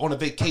go on a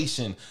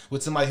vacation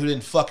with somebody who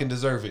didn't fucking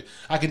deserve it.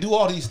 I could do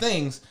all these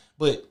things,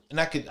 and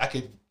I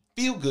could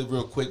feel good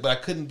real quick, but I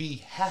couldn't be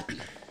happy.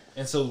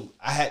 And so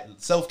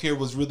self-care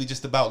was really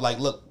just about, like,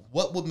 look,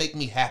 what would make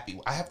me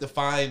happy? I have to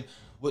find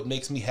what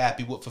makes me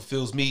happy, what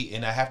fulfills me,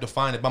 and I have to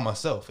find it by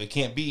myself. I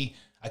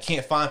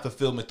can't find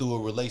fulfillment through a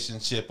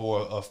relationship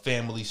or a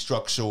family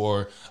structure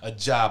or a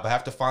job. I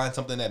have to find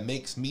something that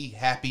makes me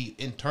happy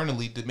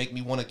internally to make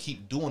me want to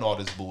keep doing all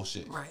this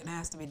bullshit. Right, and it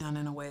has to be done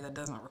in a way that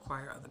doesn't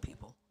require other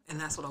people. And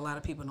that's what a lot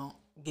of people don't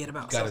get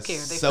about self-care.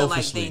 They feel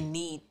like they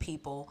need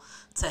people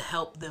to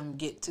help them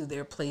get to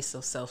their place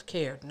of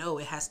self-care. No,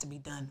 it has to be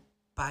done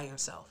by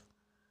yourself.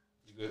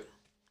 You good?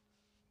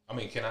 I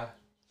mean, can I?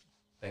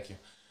 Thank you.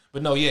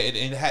 But no,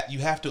 yeah, you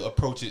have to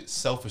approach it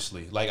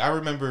selfishly. Like, I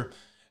remember,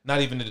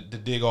 not even to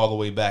dig all the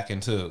way back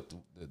into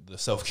the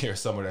self-care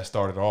summer that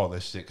started all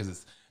this shit,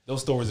 because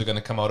those stories are going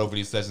to come out over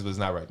these sessions, but it's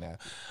not right now.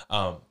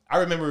 I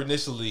remember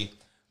initially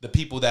the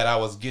people that I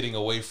was getting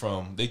away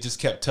from, they just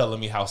kept telling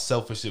me how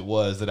selfish it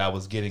was that I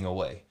was getting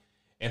away,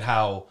 and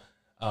how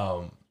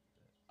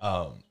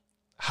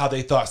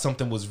they thought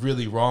something was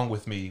really wrong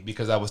with me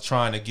because I was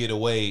trying to get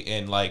away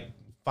and, like,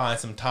 find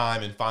some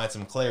time and find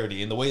some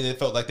clarity. And the way they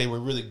felt like they were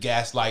really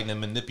gaslighting and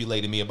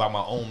manipulating me about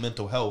my own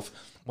mental health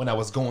when I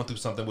was going through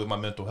something with my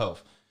mental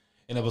health.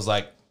 And it was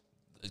like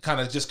kind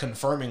of just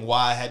confirming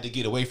why I had to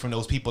get away from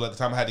those people at the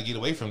time. I had to get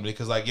away from them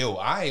because, like, yo,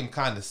 I am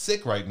kind of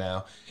sick right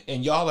now,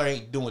 and y'all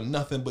ain't doing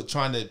nothing but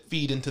trying to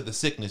feed into the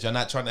sickness. You're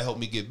not trying to help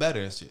me get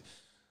better and shit.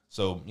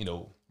 So, you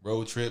know,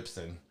 road trips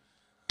and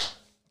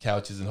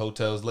couches and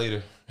hotels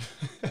later.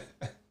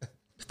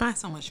 Find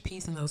so much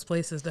peace in those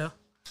places, though.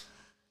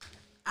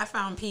 I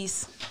found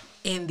peace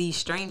in the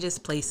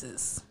strangest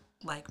places.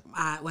 Like,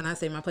 when I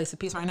say my place of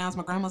peace right now is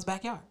my grandma's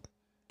backyard.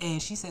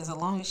 And she says as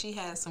long as she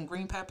has some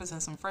green peppers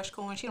and some fresh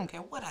corn, she don't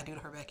care what I do to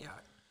her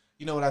backyard.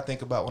 You know what I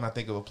think about when I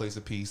think of a place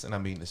of peace? And I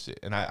mean this shit.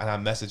 And I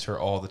message her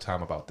all the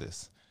time about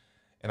this.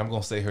 And I'm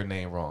going to say her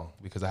name wrong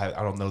because I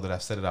don't know that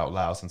I've said it out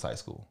loud since high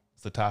school.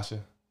 Satasha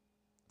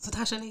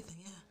Nathan,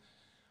 yeah.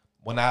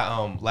 When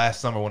I, last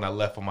summer when I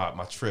left on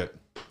my trip,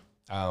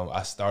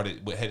 I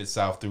headed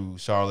south through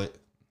Charlotte,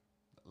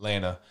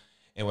 Atlanta.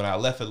 And when I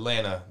left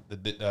Atlanta,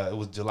 it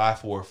was July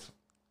 4th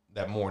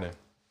that morning.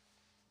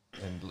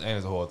 And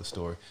Atlanta's a whole other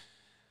story.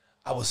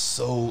 I was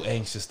so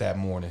anxious that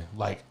morning.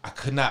 Like I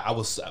could not. It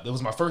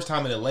was my first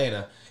time in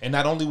Atlanta, and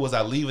not only was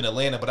I leaving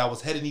Atlanta, but I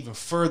was heading even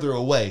further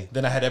away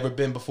than I had ever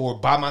been before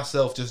by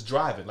myself, just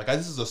driving. Like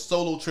this is a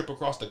solo trip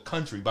across the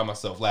country by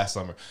myself last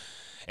summer,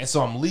 and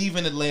so I'm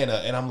leaving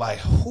Atlanta, and I'm like,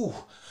 whew.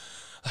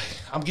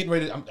 I'm getting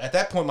ready. At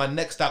that point, my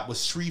next stop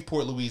was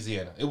Shreveport,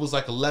 Louisiana. It was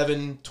like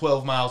 11,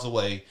 12 miles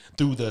away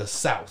through the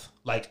South.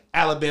 Like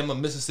Alabama,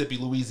 Mississippi,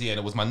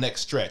 Louisiana was my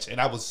next stretch, and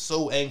I was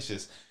so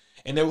anxious.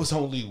 And there was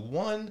only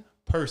one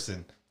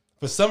person.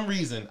 For some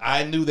reason,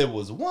 I knew there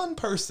was one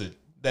person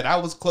that I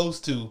was close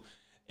to,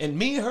 and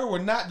me and her were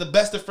not the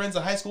best of friends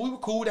in high school. We were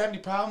cool. We didn't have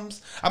any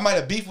problems. I might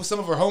have beefed with some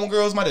of her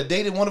homegirls, might have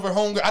dated one of her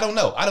homegirls. I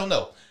don't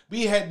know.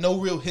 We had no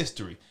real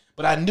history,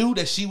 but I knew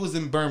that she was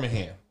in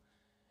Birmingham,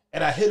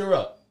 and I hit her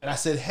up, and I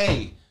said,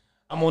 hey,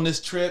 I'm on this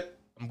trip.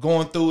 I'm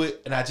going through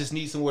it, and I just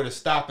need somewhere to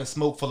stop and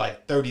smoke for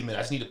like 30 minutes.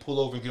 I just need to pull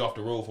over and get off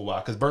the road for a while,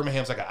 because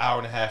Birmingham's like an hour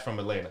and a half from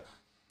Atlanta.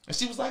 And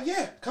she was like,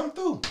 yeah, come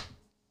through.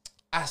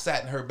 I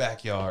sat in her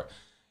backyard.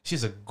 She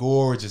has a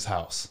gorgeous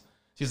house.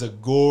 She has a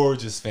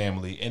gorgeous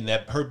family. And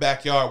that her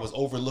backyard was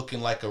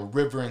overlooking like a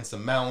river and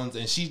some mountains.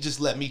 And she just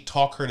let me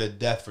talk her to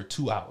death for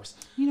 2 hours.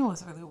 You know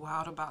what's really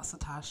wild about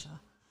Satasha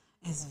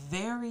is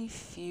very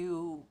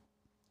few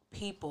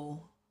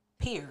people,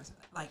 peers,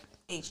 like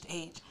age to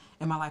age,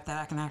 in my life that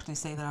I can actually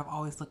say that I've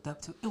always looked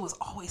up to. It was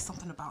always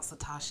something about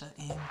Satasha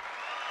in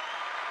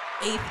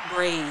 8th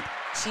grade.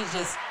 She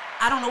just,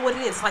 I don't know what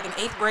it is. It's like in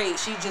 8th grade,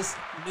 she just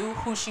knew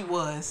who she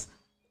was.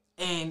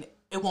 And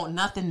it wasn't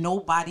nothing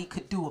nobody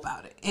could do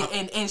about it.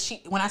 And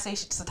she, when I say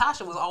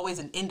Satasha was always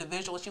an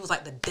individual, she was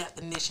like the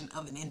definition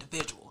of an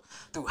individual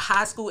through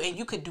high school. And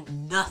you could do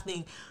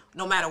nothing,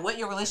 no matter what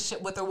your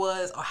relationship with her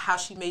was, or how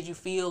she made you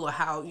feel, or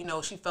how, you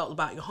know, she felt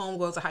about your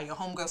homegirls, or how your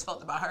homegirls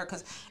felt about her.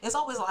 Because it's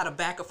always a lot of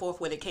back and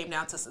forth when it came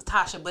down to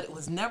Satasha, but it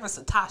was never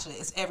Satasha.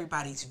 It's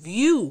everybody's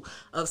view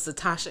of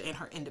Satasha and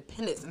her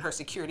independence and her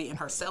security in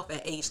herself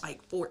at age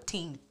like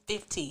 14,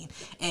 15.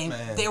 And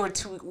they were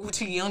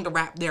too young to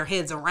wrap their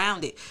heads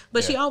around it.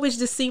 But she always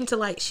just seemed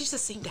to she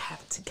just seemed to have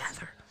it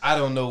together. I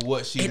don't know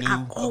what she knew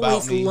about me. I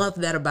always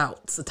loved that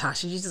about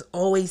Satasha. She just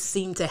always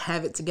seemed to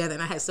have it together.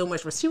 And I had so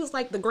much she was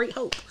like the great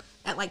hope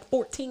at like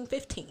 14,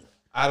 15.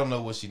 I don't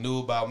know what she knew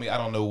about me. I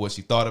don't know what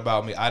she thought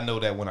about me. I know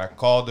that when I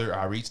called her,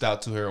 I reached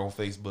out to her on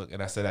Facebook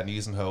and I said I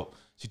needed some help.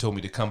 She told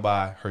me to come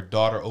by. Her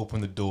daughter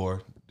opened the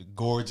door. The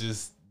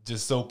gorgeous,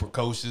 just so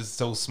precocious,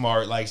 so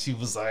smart. Like she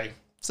was like,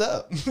 what's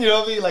up? You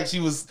know what I mean? Like she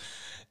was...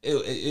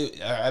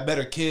 I met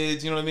her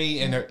kids, you know what I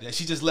mean? And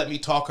she just let me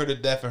talk her to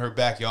death in her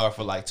backyard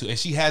for like 2. And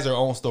she has her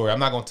own story. I'm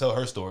not going to tell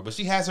her story, but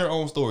she has her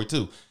own story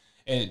too.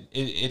 And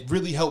it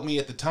really helped me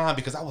at the time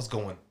because I was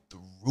going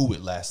through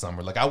it last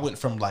summer. Like I went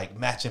from like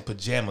matching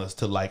pajamas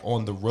to like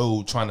on the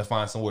road trying to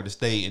find somewhere to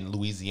stay in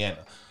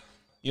Louisiana.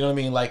 You know what I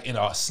mean? Like in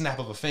a snap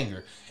of a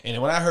finger.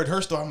 And when I heard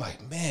her story, I'm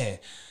like, man,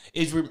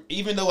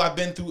 even though I've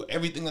been through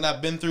everything that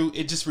I've been through,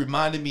 it just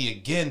reminded me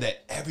again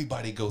that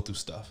everybody go through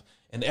stuff.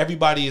 And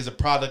everybody is a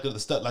product of the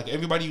stuff. Like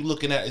everybody you're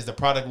looking at is the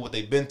product of what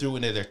they've been through,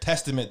 and they're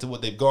testament to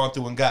what they've gone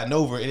through and gotten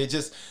over. And I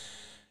just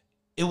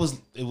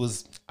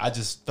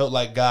felt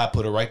like God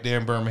put her right there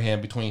in Birmingham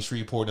between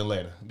Shreveport and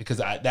Atlanta, because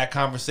that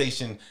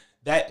conversation,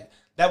 that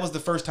was the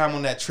first time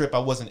on that trip I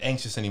wasn't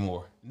anxious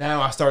anymore.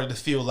 Now I started to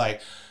feel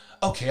like,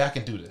 okay, I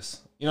can do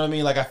this. You know what I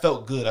mean? Like I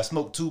felt good. I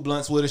smoked 2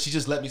 blunts with her. She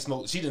just let me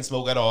smoke. She didn't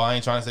smoke at all. I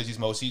ain't trying to say she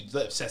smoked. She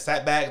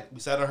sat back.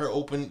 We sat on her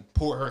open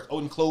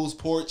closed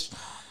porch.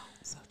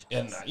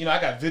 And, you know, I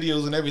got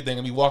videos and everything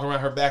of me walking around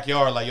her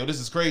backyard like, yo, this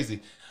is crazy.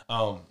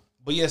 But,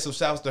 yeah, so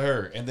shouts to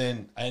her. And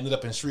then I ended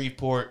up in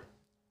Shreveport,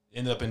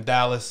 ended up in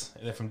Dallas.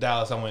 And then from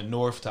Dallas, I went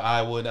north to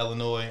Iowa and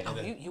Illinois.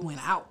 And you went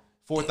out.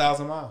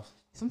 4,000 miles.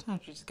 Sometimes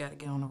you just got to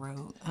get on the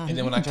road. And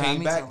then when I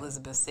came back. to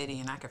Elizabeth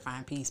City, and I could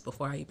find peace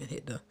before I even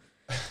hit the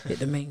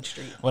main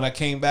street. When I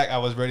came back, I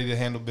was ready to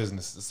handle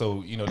business.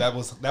 So, you know, that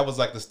was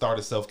like the start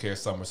of Self-Care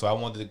Summer. So I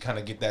wanted to kind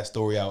of get that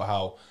story out,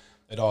 how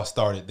it all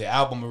started. The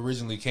album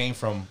originally came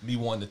from me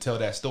wanting to tell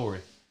that story,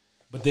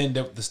 but then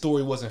the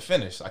story wasn't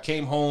finished. I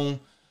came home,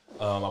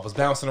 I was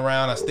bouncing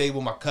around. I stayed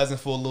with my cousin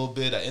for a little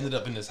bit. I ended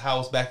up in this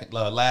house back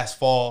last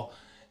fall,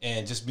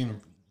 and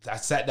I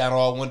sat down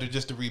all winter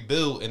just to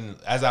rebuild. And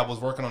as I was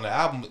working on the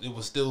album, it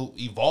was still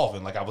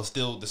evolving. Like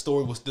the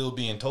story was still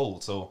being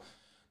told. So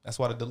that's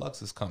why the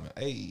deluxe is coming.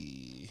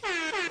 Hey.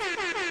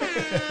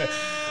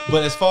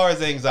 But as far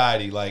as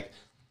anxiety, like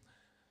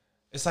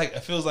it's like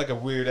it feels like a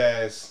weird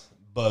ass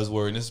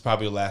buzzword, and this is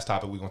probably the last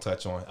topic we're gonna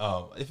touch on.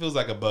 It feels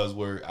like a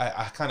buzzword.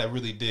 I kind of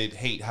really did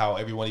hate how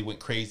everybody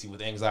went crazy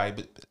with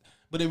anxiety,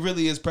 but it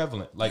really is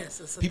prevalent. Like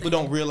people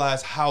don't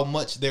realize how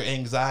much their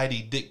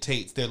anxiety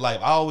dictates their life.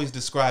 I always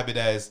describe it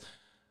as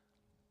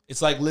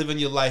it's like living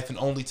your life and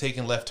only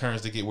taking left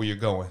turns to get where you're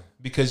going,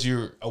 because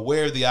you're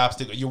aware of the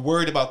obstacle. You're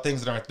worried about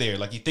things that aren't there.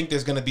 Like you think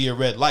there's gonna be a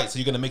red light, so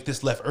you're gonna make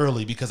this left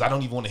early because I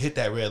don't even want to hit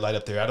that red light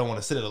up there. I don't want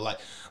to sit at a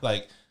light.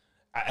 Like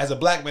as a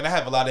black man, I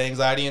have a lot of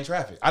anxiety in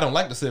traffic. I don't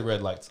like to sit at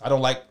red lights. I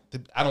don't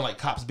like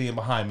cops being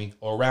behind me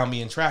or around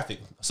me in traffic.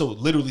 So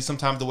literally,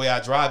 sometimes the way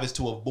I drive is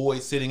to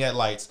avoid sitting at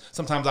lights.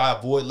 Sometimes I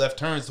avoid left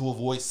turns to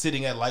avoid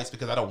sitting at lights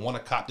because I don't want a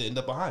cop to end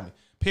up behind me.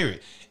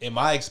 Period. In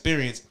my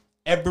experience,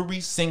 every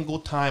single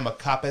time a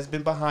cop has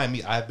been behind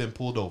me, I've been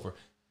pulled over.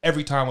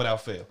 Every time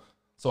without fail.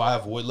 So I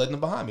avoid letting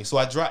them behind me. So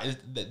I drive.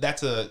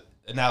 That's a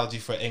analogy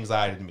for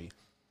anxiety to me.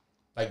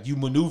 Like, you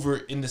maneuver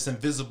in this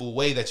invisible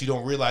way that you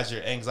don't realize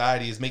your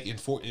anxiety is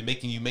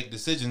making you make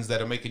decisions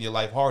that are making your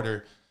life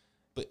harder.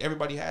 But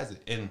everybody has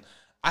it. And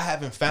I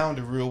haven't found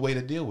a real way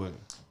to deal with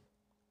it.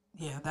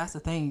 Yeah, that's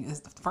the thing.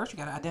 Is first you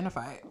got to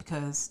identify it,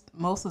 because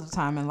most of the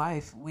time in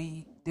life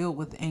we deal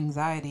with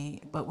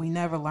anxiety, but we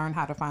never learn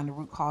how to find the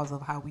root cause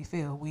of how we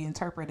feel. We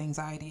interpret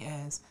anxiety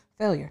as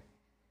failure,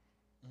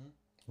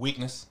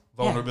 weakness,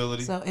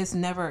 vulnerability. Yeah. So it's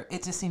never.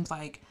 It just seems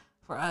like,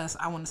 for us,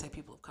 I want to say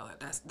people of color.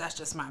 That's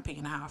just my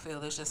opinion of how I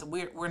feel. It's just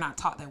we're not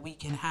taught that we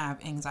can have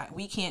anxiety.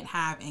 We can't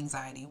have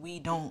anxiety. We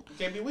don't. You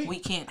can't be weak. We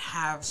can't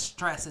have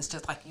stress. It's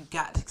just like, you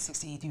got to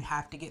succeed. You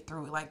have to get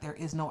through it. Like, there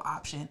is no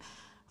option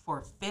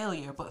for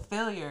failure. But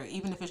failure,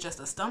 even if it's just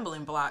a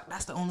stumbling block,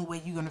 that's the only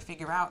way you're going to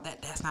figure out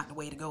that that's not the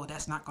way to go.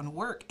 That's not going to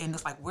work. And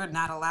it's like, we're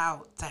not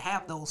allowed to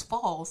have those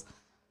falls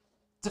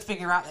to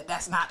figure out that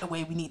that's not the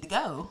way we need to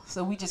go.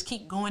 So we just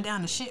keep going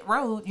down the shit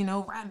road,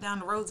 riding down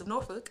the roads of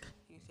Norfolk.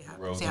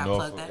 See how I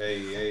plug that? Hey.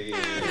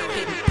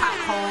 Hitting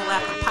pothole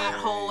after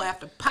pothole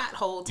after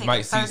pothole. You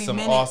might see some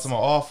awesome or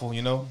awful,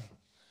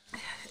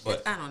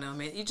 But I don't know,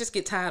 man. You just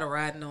get tired of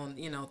riding on,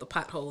 the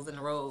potholes in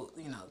the road,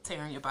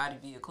 tearing your body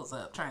vehicles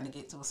up, trying to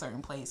get to a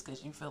certain place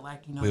because you feel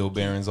like, wheel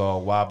bearings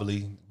all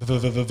wobbly at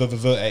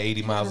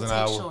 80 miles an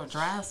hour. Take short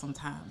drives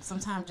sometimes.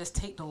 Sometimes just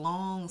take the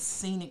long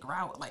scenic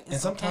route. Like, it's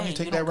and sometimes okay. you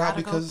take You that don't route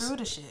gotta because go through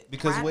the shit.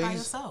 because ride by Waze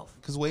yourself.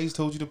 because Waze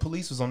told you the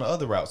police was on the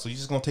other route, so you're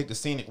just gonna take the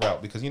scenic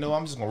route because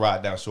I'm just gonna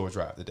ride down short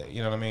drive today.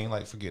 You know what I mean?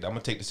 Like, forget it. I'm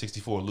gonna take the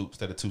 64 loop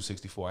instead of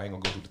 264. I ain't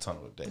gonna go through the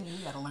tunnel today. Yeah,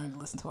 you gotta learn to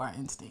listen to our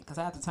instinct, because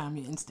half the time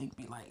your instinct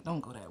be like,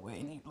 don't go that way,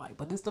 and you be like,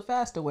 but it's the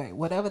faster way.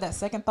 Whatever that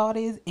second thought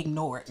is,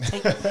 ignore it.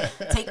 Take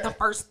the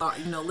first thought.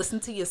 Listen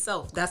to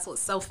yourself. That's what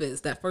self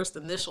is. That first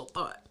initial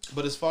thought.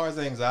 But as far as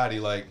anxiety,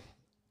 like,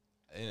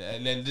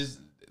 and then just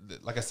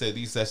like I said,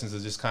 these sessions are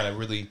just kind of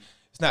really.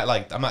 It's not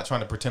like I'm not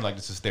trying to pretend like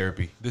this is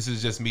therapy. This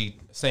is just me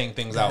saying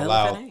things out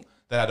loud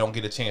that I don't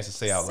get a chance to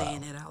say out loud.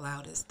 Saying it out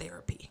loud is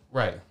therapy.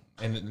 Right,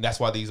 and that's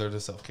why these are the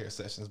self-care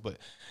sessions. But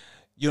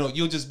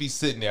you'll just be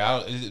sitting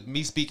there.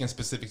 Me speaking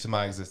specific to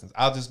my existence,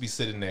 I'll just be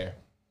sitting there,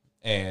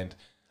 and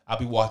I'll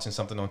be watching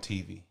something on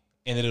TV,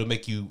 and then it'll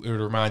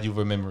remind you of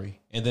a memory,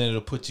 and then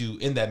it'll put you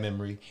in that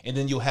memory, and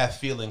then you'll have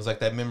feelings like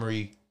that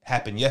memory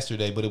happened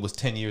yesterday, but it was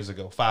 10 years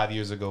ago, 5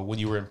 years ago, when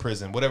you were in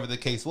prison, whatever the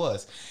case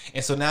was.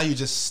 And so now you're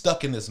just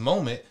stuck in this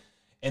moment,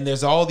 and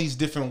there's all these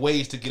different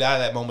ways to get out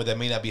of that moment that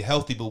may not be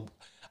healthy, but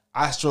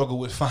I struggle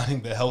with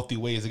finding the healthy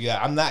ways to get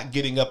out. I'm not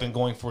getting up and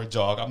going for a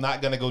jog. I'm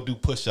not going to go do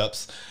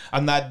push-ups.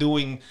 I'm not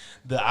doing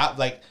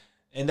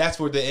and that's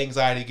where the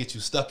anxiety gets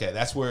you stuck at.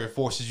 That's where it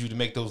forces you to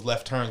make those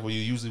left turns where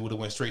you usually would have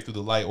went straight through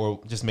the light or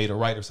just made a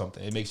right or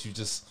something. It makes you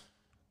just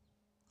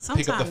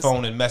pick up the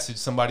phone and message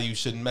somebody you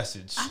shouldn't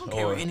message. I don't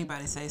care what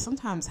anybody says.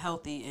 Sometimes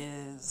healthy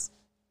is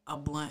a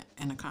blunt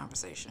in a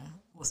conversation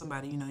with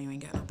somebody you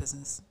ain't got no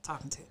business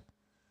talking to.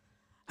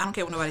 I don't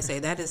care what nobody say.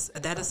 That is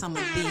some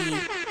of the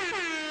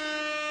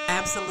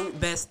absolute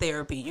best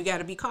therapy. You got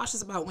to be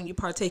cautious about when you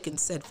partake in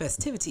said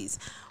festivities.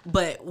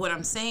 But what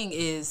I'm saying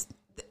is,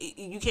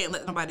 you can't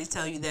let nobody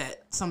tell you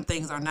that some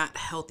things are not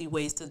healthy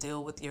ways to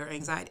deal with your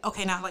anxiety.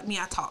 Okay, now, like me,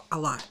 I talk a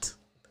lot.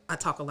 I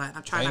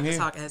try not to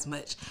talk as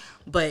much,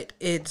 but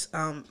it's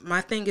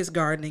my thing is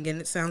gardening, and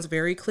it sounds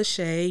very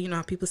cliche.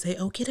 How people say,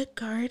 "Oh, get a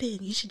garden.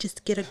 You should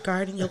just get a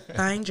garden. You'll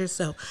find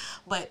yourself."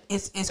 But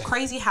it's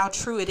crazy how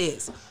true it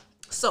is.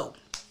 So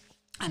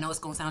I know it's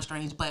gonna sound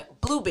strange, but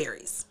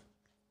blueberries,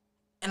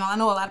 and I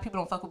know a lot of people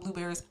don't fuck with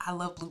blueberries. I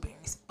love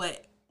blueberries,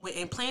 but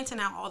in planting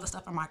out all the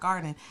stuff in my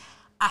garden,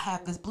 I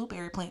have this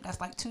blueberry plant that's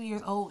like 2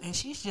 years old, and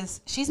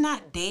she's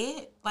not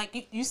dead.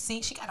 Like, you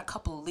see, she got a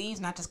couple of leaves,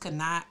 and I just could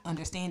not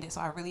understand it. So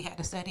I really had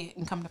to study it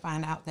and come to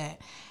find out that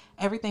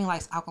everything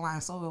likes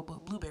alkaline soil,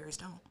 but blueberries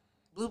don't.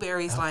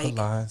 Blueberries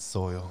alkaline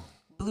soil.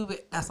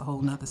 That's a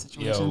whole nother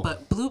situation.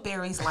 But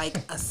blueberries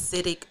like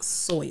acidic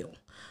soil.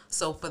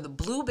 So for the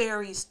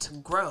blueberries to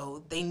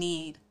grow, they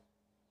need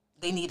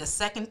a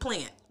second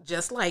plant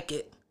just like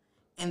it.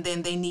 And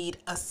then they need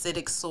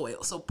acidic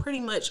soil. So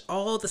pretty much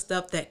all the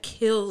stuff that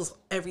kills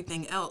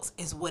everything else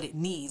is what it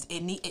needs.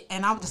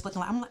 And I was just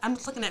looking I'm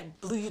just looking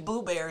at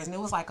blueberries, and it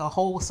was like a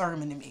whole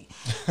sermon to me.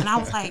 And I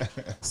was like,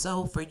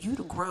 so for you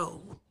to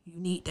grow, you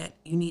need that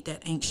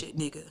ain't shit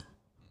nigga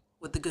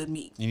with the good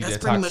meat. That's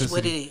pretty much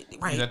what it is,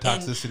 right? You need that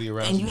toxicity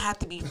around and you have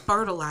to be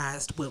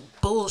fertilized with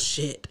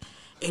bullshit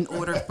in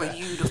order for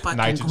you to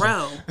fucking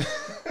grow.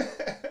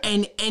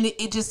 And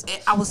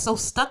I was so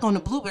stuck on the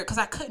blueberry because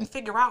I couldn't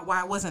figure out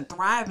why I wasn't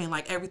thriving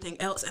like everything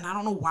else. And I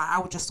don't know why I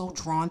was just so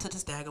drawn to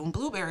this daggone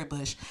blueberry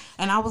bush.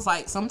 And I was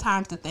like,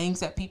 sometimes the things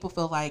that people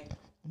feel like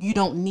you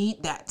don't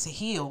need that to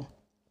heal,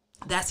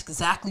 that's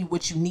exactly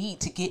what you need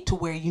to get to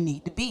where you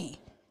need to be.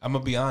 I'm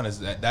gonna be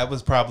honest. That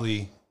was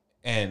probably,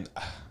 and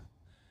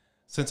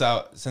since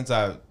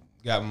I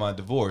got my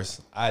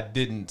divorce, I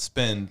didn't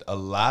spend a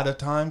lot of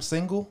time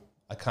single.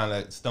 I kind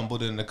of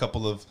stumbled in a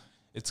couple of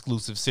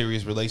exclusive,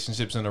 serious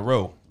relationships in a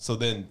row. So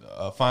then,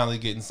 finally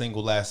getting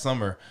single last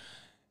summer,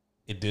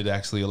 it did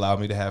actually allow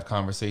me to have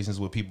conversations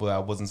with people that I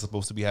wasn't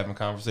supposed to be having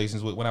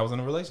conversations with when I was in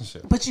a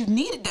relationship. But you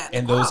needed that,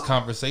 and those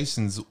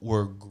conversations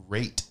were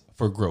great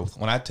for growth.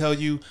 When I tell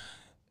you,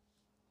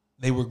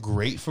 they were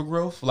great for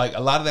growth. Like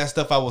a lot of that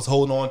stuff I was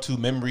holding on to,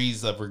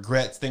 memories of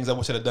regrets, things I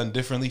wish I'd have done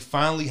differently.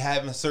 Finally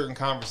having certain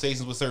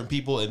conversations with certain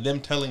people and them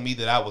telling me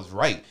that I was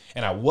right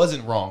and I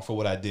wasn't wrong for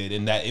what I did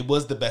and that it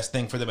was the best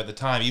thing for them at the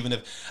time. Even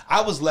if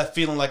I was left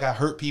feeling like I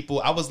hurt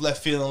people, I was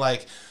left feeling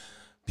like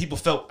people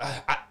felt...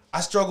 I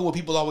struggle with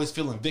people always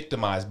feeling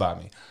victimized by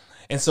me.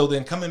 And so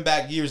then coming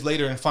back years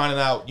later and finding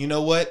out, you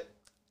know what?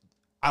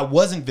 I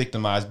wasn't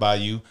victimized by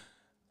you.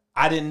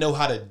 I didn't know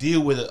how to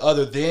deal with it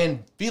other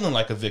than feeling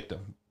like a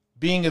victim.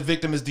 Being a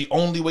victim is the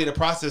only way to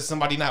process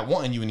somebody not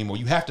wanting you anymore.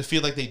 You have to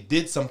feel like they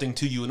did something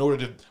to you in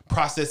order to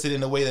process it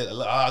in a way that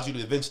allows you to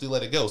eventually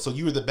let it go. So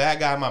you were the bad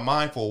guy in my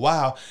mind for a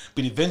while,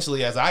 but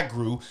eventually as I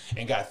grew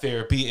and got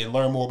therapy and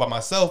learned more about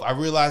myself, I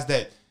realized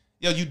that,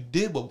 you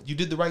did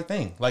the right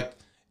thing. Like,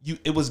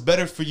 it was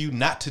better for you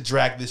not to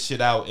drag this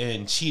shit out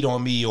and cheat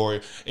on me or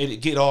it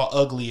get all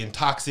ugly and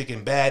toxic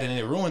and bad and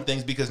it ruined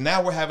things, because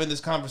now we're having this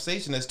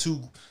conversation as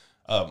two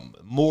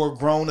more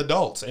grown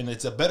adults, and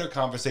it's a better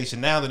conversation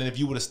now than if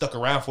you would have stuck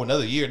around for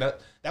another year.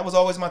 That was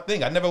always my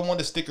thing. I never wanted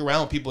to stick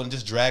around with people and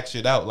just drag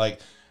shit out. Like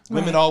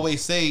women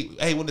always say,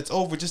 hey, when it's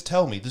over, just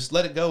tell me. Just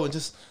let it go and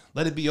just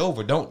let it be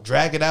over. Don't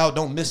drag it out.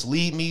 Don't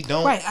mislead me.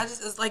 Don't. Right.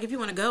 It's like, if you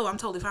want to go, I'm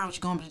totally fine with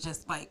you going, but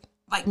just like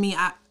me,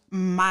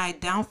 my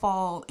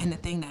downfall and the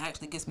thing that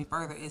actually gets me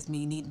further is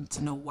me needing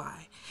to know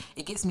why.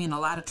 It gets me in a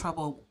lot of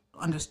trouble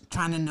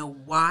trying to know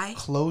why.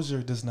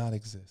 Closure does not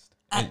exist.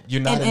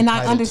 And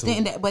I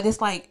understand that, but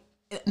it's like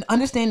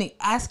understanding,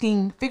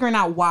 figuring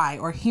out why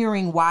or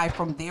hearing why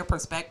from their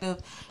perspective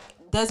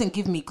doesn't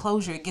give me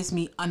closure. It gives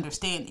me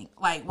understanding.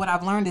 Like what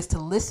I've learned is to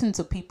listen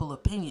to people's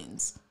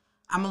opinions.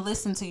 I'm gonna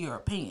listen to your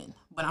opinion,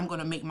 but I'm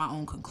gonna make my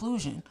own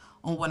conclusion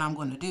on what I'm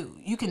gonna do.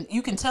 You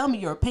can tell me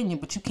your opinion,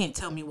 but you can't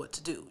tell me what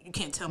to do. You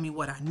can't tell me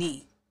what I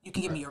need. You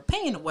can give me your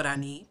opinion of what I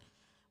need,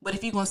 but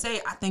if you're gonna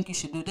say I think you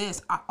should do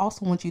this, I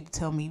also want you to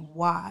tell me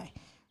why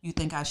you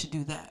think I should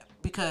do that.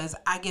 Because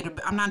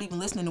I'm not even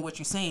listening to what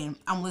you're saying.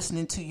 I'm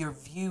listening to your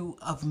view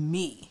of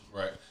me.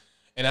 Right.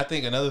 And I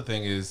think another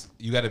thing is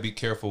you got to be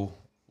careful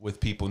with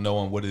people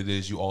knowing what it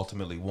is you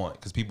ultimately want.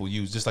 Because people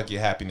use, just like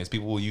your happiness,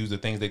 people will use the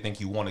things they think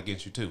you want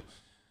against you too.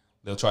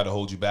 They'll try to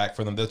hold you back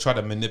from them. They'll try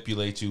to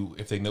manipulate you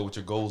if they know what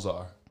your goals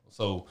are.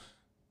 So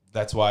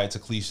that's why it's a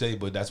cliche,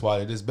 but that's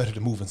why it is better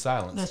to move in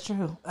silence. That's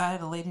true. I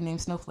had a lady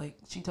named Snowflake.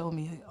 She told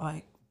me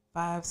like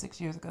 5-6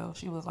 years ago,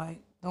 she was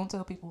like, don't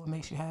tell people what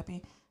makes you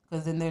happy.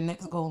 Because then their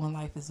next goal in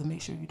life is to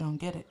make sure you don't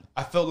get it.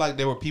 I felt like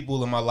there were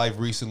people in my life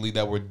recently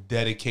that were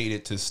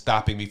dedicated to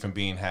stopping me from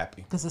being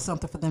happy. Because it's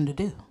something for them to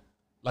do.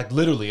 Like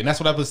literally. And that's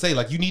what I would say.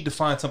 Like you need to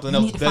find something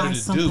else better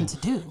to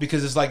do.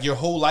 Because it's like your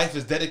whole life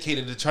is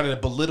dedicated to trying to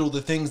belittle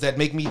the things that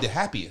make me the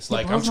happiest.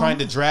 Like I'm trying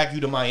to drag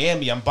you to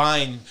Miami. I'm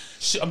buying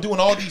I'm doing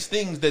all these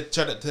things that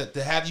try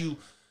to have you,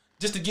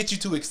 just to get you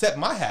to accept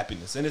my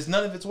happiness, and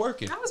none of it's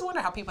working. I always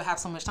wonder how people have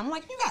so much time. I'm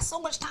like, you got so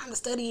much time to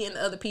study and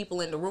other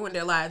people and to ruin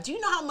their lives. Do you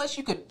know how much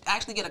you could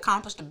actually get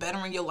accomplished to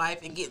bettering your life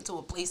and get into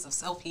a place of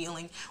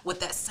self-healing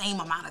with that same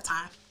amount of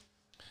time?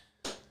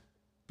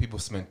 People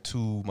spend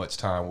too much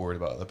time worried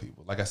about other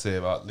people. Like I said,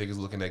 about niggas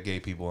looking at gay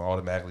people and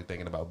automatically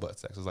thinking about butt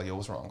sex. It's like, yo,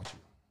 what's wrong with you?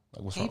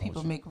 Like, what's gay wrong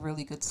people with you? make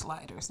really good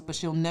sliders,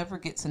 but you'll never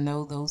get to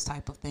know those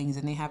type of things,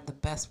 and they have the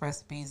best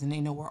recipes, and they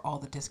know where all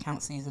the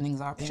discount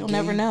seasonings are, but you'll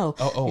never know.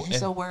 You're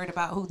so worried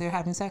about who they're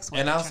having sex with.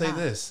 And I'll say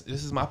this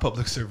is my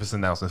public service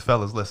announcement.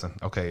 Fellas, listen,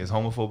 okay, as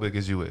homophobic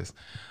as you is,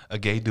 a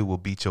gay dude will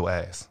beat your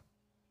ass.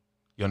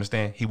 You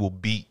understand? He will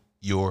beat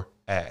your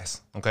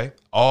ass, okay?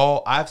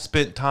 I've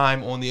spent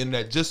time on the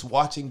internet just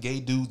watching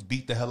gay dudes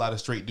beat the hell out of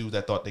straight dudes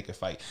that thought they could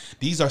fight.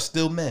 These are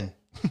still men.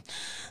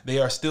 They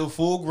are still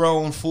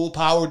full-grown,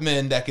 full-powered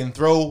men that can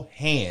throw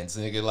hands.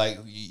 And they're like,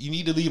 you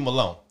need to leave them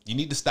alone. You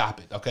need to stop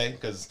it, okay?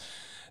 Because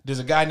there's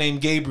a guy named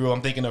Gabriel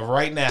I'm thinking of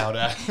right now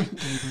that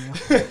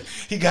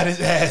he got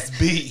his ass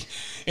beat,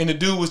 and the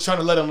dude was trying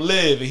to let him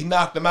live, and he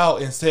knocked him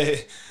out and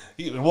said,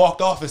 he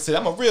walked off and said,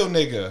 I'm a real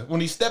nigga. When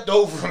he stepped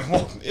over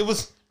him, it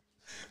was,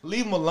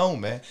 leave him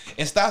alone, man.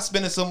 And stop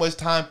spending so much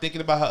time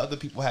thinking about how other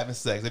people having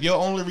sex. If your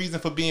only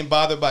reason for being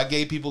bothered by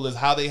gay people is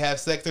how they have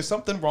sex, there's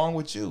something wrong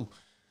with you.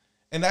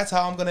 And that's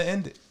how I'm going to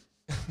end it.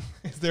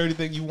 Is there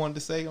anything you wanted to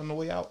say on the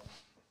way out?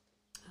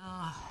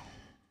 I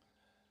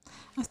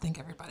think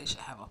everybody should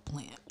have a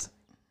plant.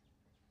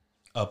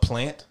 A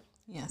plant?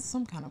 Yes,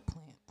 some kind of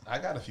plant. I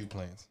got a few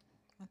plants.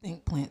 I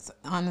think plants,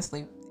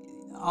 honestly,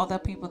 all the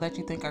people that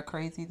you think are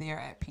crazy, they are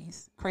at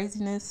peace.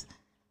 Craziness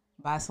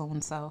by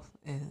someone's self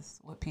is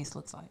what peace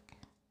looks like.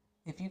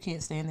 If you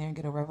can't stand there and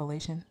get a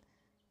revelation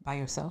by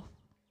yourself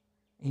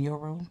in your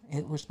room,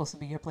 we're supposed to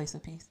be your place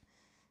of peace,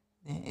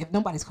 then if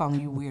nobody's calling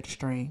you weird or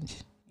strange,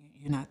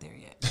 you're not there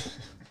yet.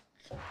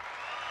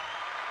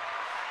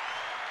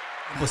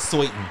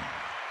 Persuading.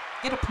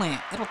 Get a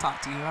plant. It'll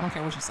talk to you. I don't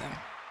care what you say.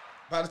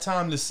 By the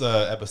time this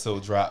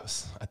episode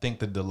drops, I think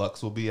the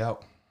deluxe will be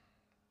out.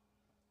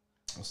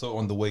 So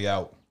on the way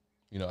out,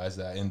 you know, as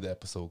I end the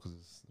episode, because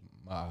it's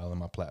my island,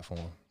 my platform,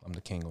 I'm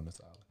the king on this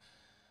island.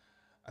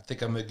 I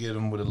think I'm gonna get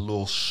them with a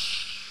little.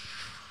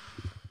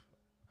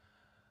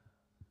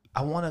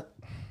 I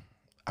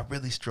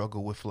really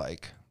struggle with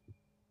like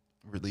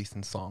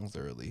releasing songs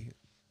early,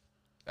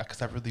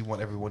 because I really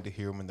want everyone to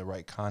hear them in the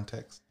right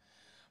context.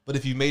 But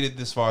if you made it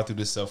this far through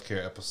this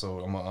self-care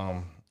episode, I'm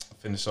gonna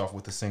finish off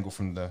with a single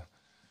from the.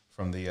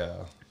 I'm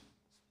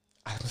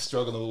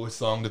struggling with what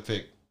song to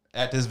pick.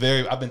 I've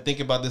been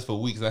thinking about this for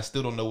weeks, and I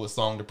still don't know what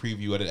song to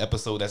preview at an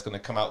episode that's gonna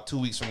come out 2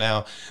 weeks from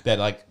now that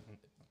like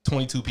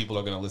 22 people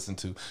are gonna listen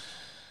to.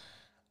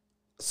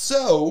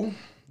 So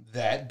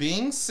that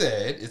being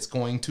said, it's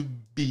going to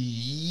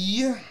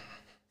be.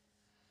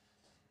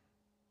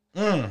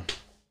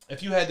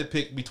 If you had to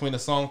pick between a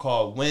song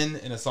called "When"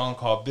 and a song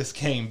called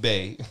 "Biscayne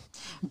Bay."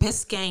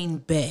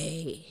 Biscayne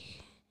Bay.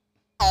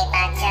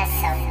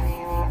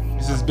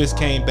 This is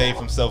Biscayne Bay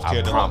from Self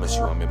Care Deluxe. I promise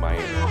you I'm in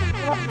Miami.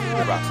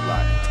 You're about to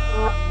lie.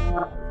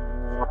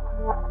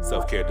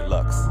 Self Care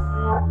Deluxe.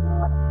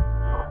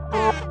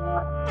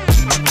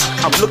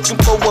 I'm looking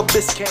for a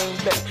Biscayne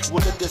Bay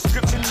with a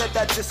description that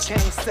I just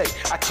can't say.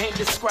 I can't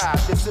describe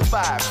this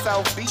vibe.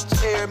 South Beach,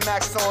 Air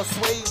Max on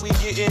suede. We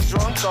getting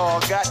drunk all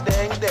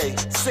goddamn day.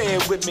 Say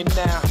it with me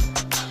now.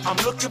 I'm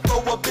looking for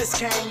a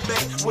Biscayne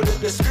Bay with a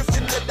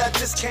description that I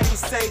just can't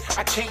say.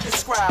 I can't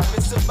describe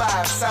this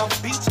vibe.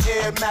 South Beach,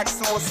 Air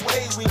Max on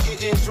suede. We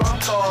getting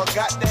drunk all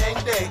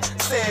goddamn day.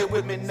 Say it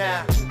with me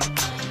now.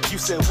 You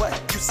said what?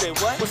 You said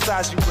what? What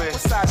size you wear? What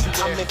size you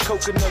wear? I'm in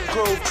Coconut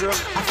Grove, girl.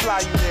 I fly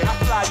you there. I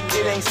fly you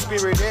there. It ain't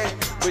Spirit Air,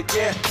 but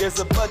yeah, there's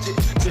a budget.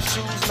 The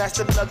shoes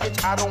match the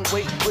luggage. I don't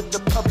wait with the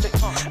public.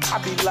 I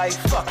be like,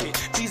 fuck it.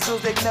 These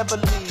bills, they never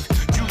leave.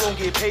 You gon'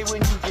 get paid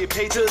when you get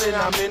paid. Till then,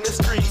 I'm in the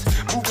streets.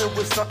 Moving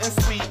with something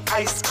sweet.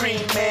 Ice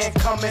cream, man,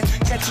 coming.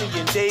 Catch me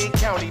in Dade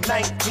County.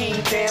 19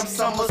 damn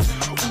summers.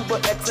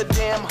 Uber X a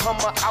damn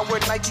Hummer. I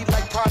wear Nike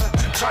like Prada.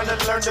 Trying to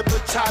learn the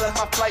bachata.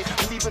 My flight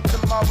leaving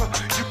tomorrow.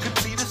 You could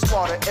be the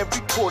water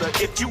every quarter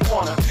if you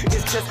wanna.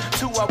 It's just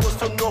 2 hours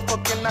from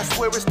Norfolk and I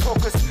swear it's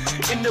porpoise.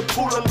 In the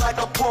pool like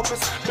a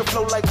porpoise. The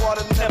flow like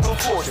water never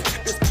boarded.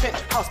 This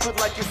penthouse look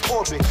like it's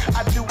orbit.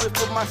 I do it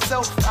for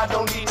myself. I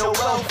don't need no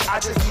wealth.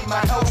 I just need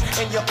my help.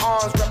 And your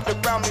arms wrapped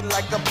around me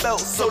like a belt.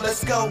 So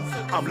let's go.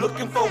 I'm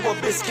looking for a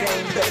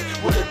Biscayne Bay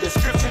with a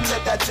description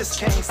that I just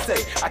can't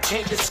say. I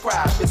can't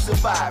describe. It's a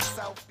vibe.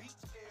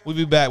 We'll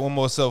be back. One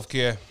more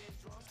self-care.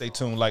 Stay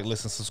tuned. Like,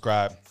 listen,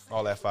 subscribe.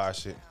 All that fire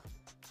shit.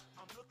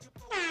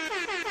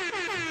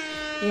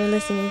 You're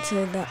listening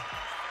to the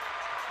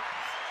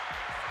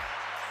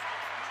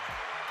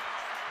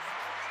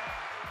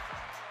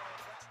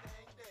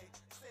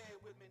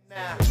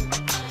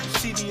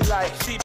She be like,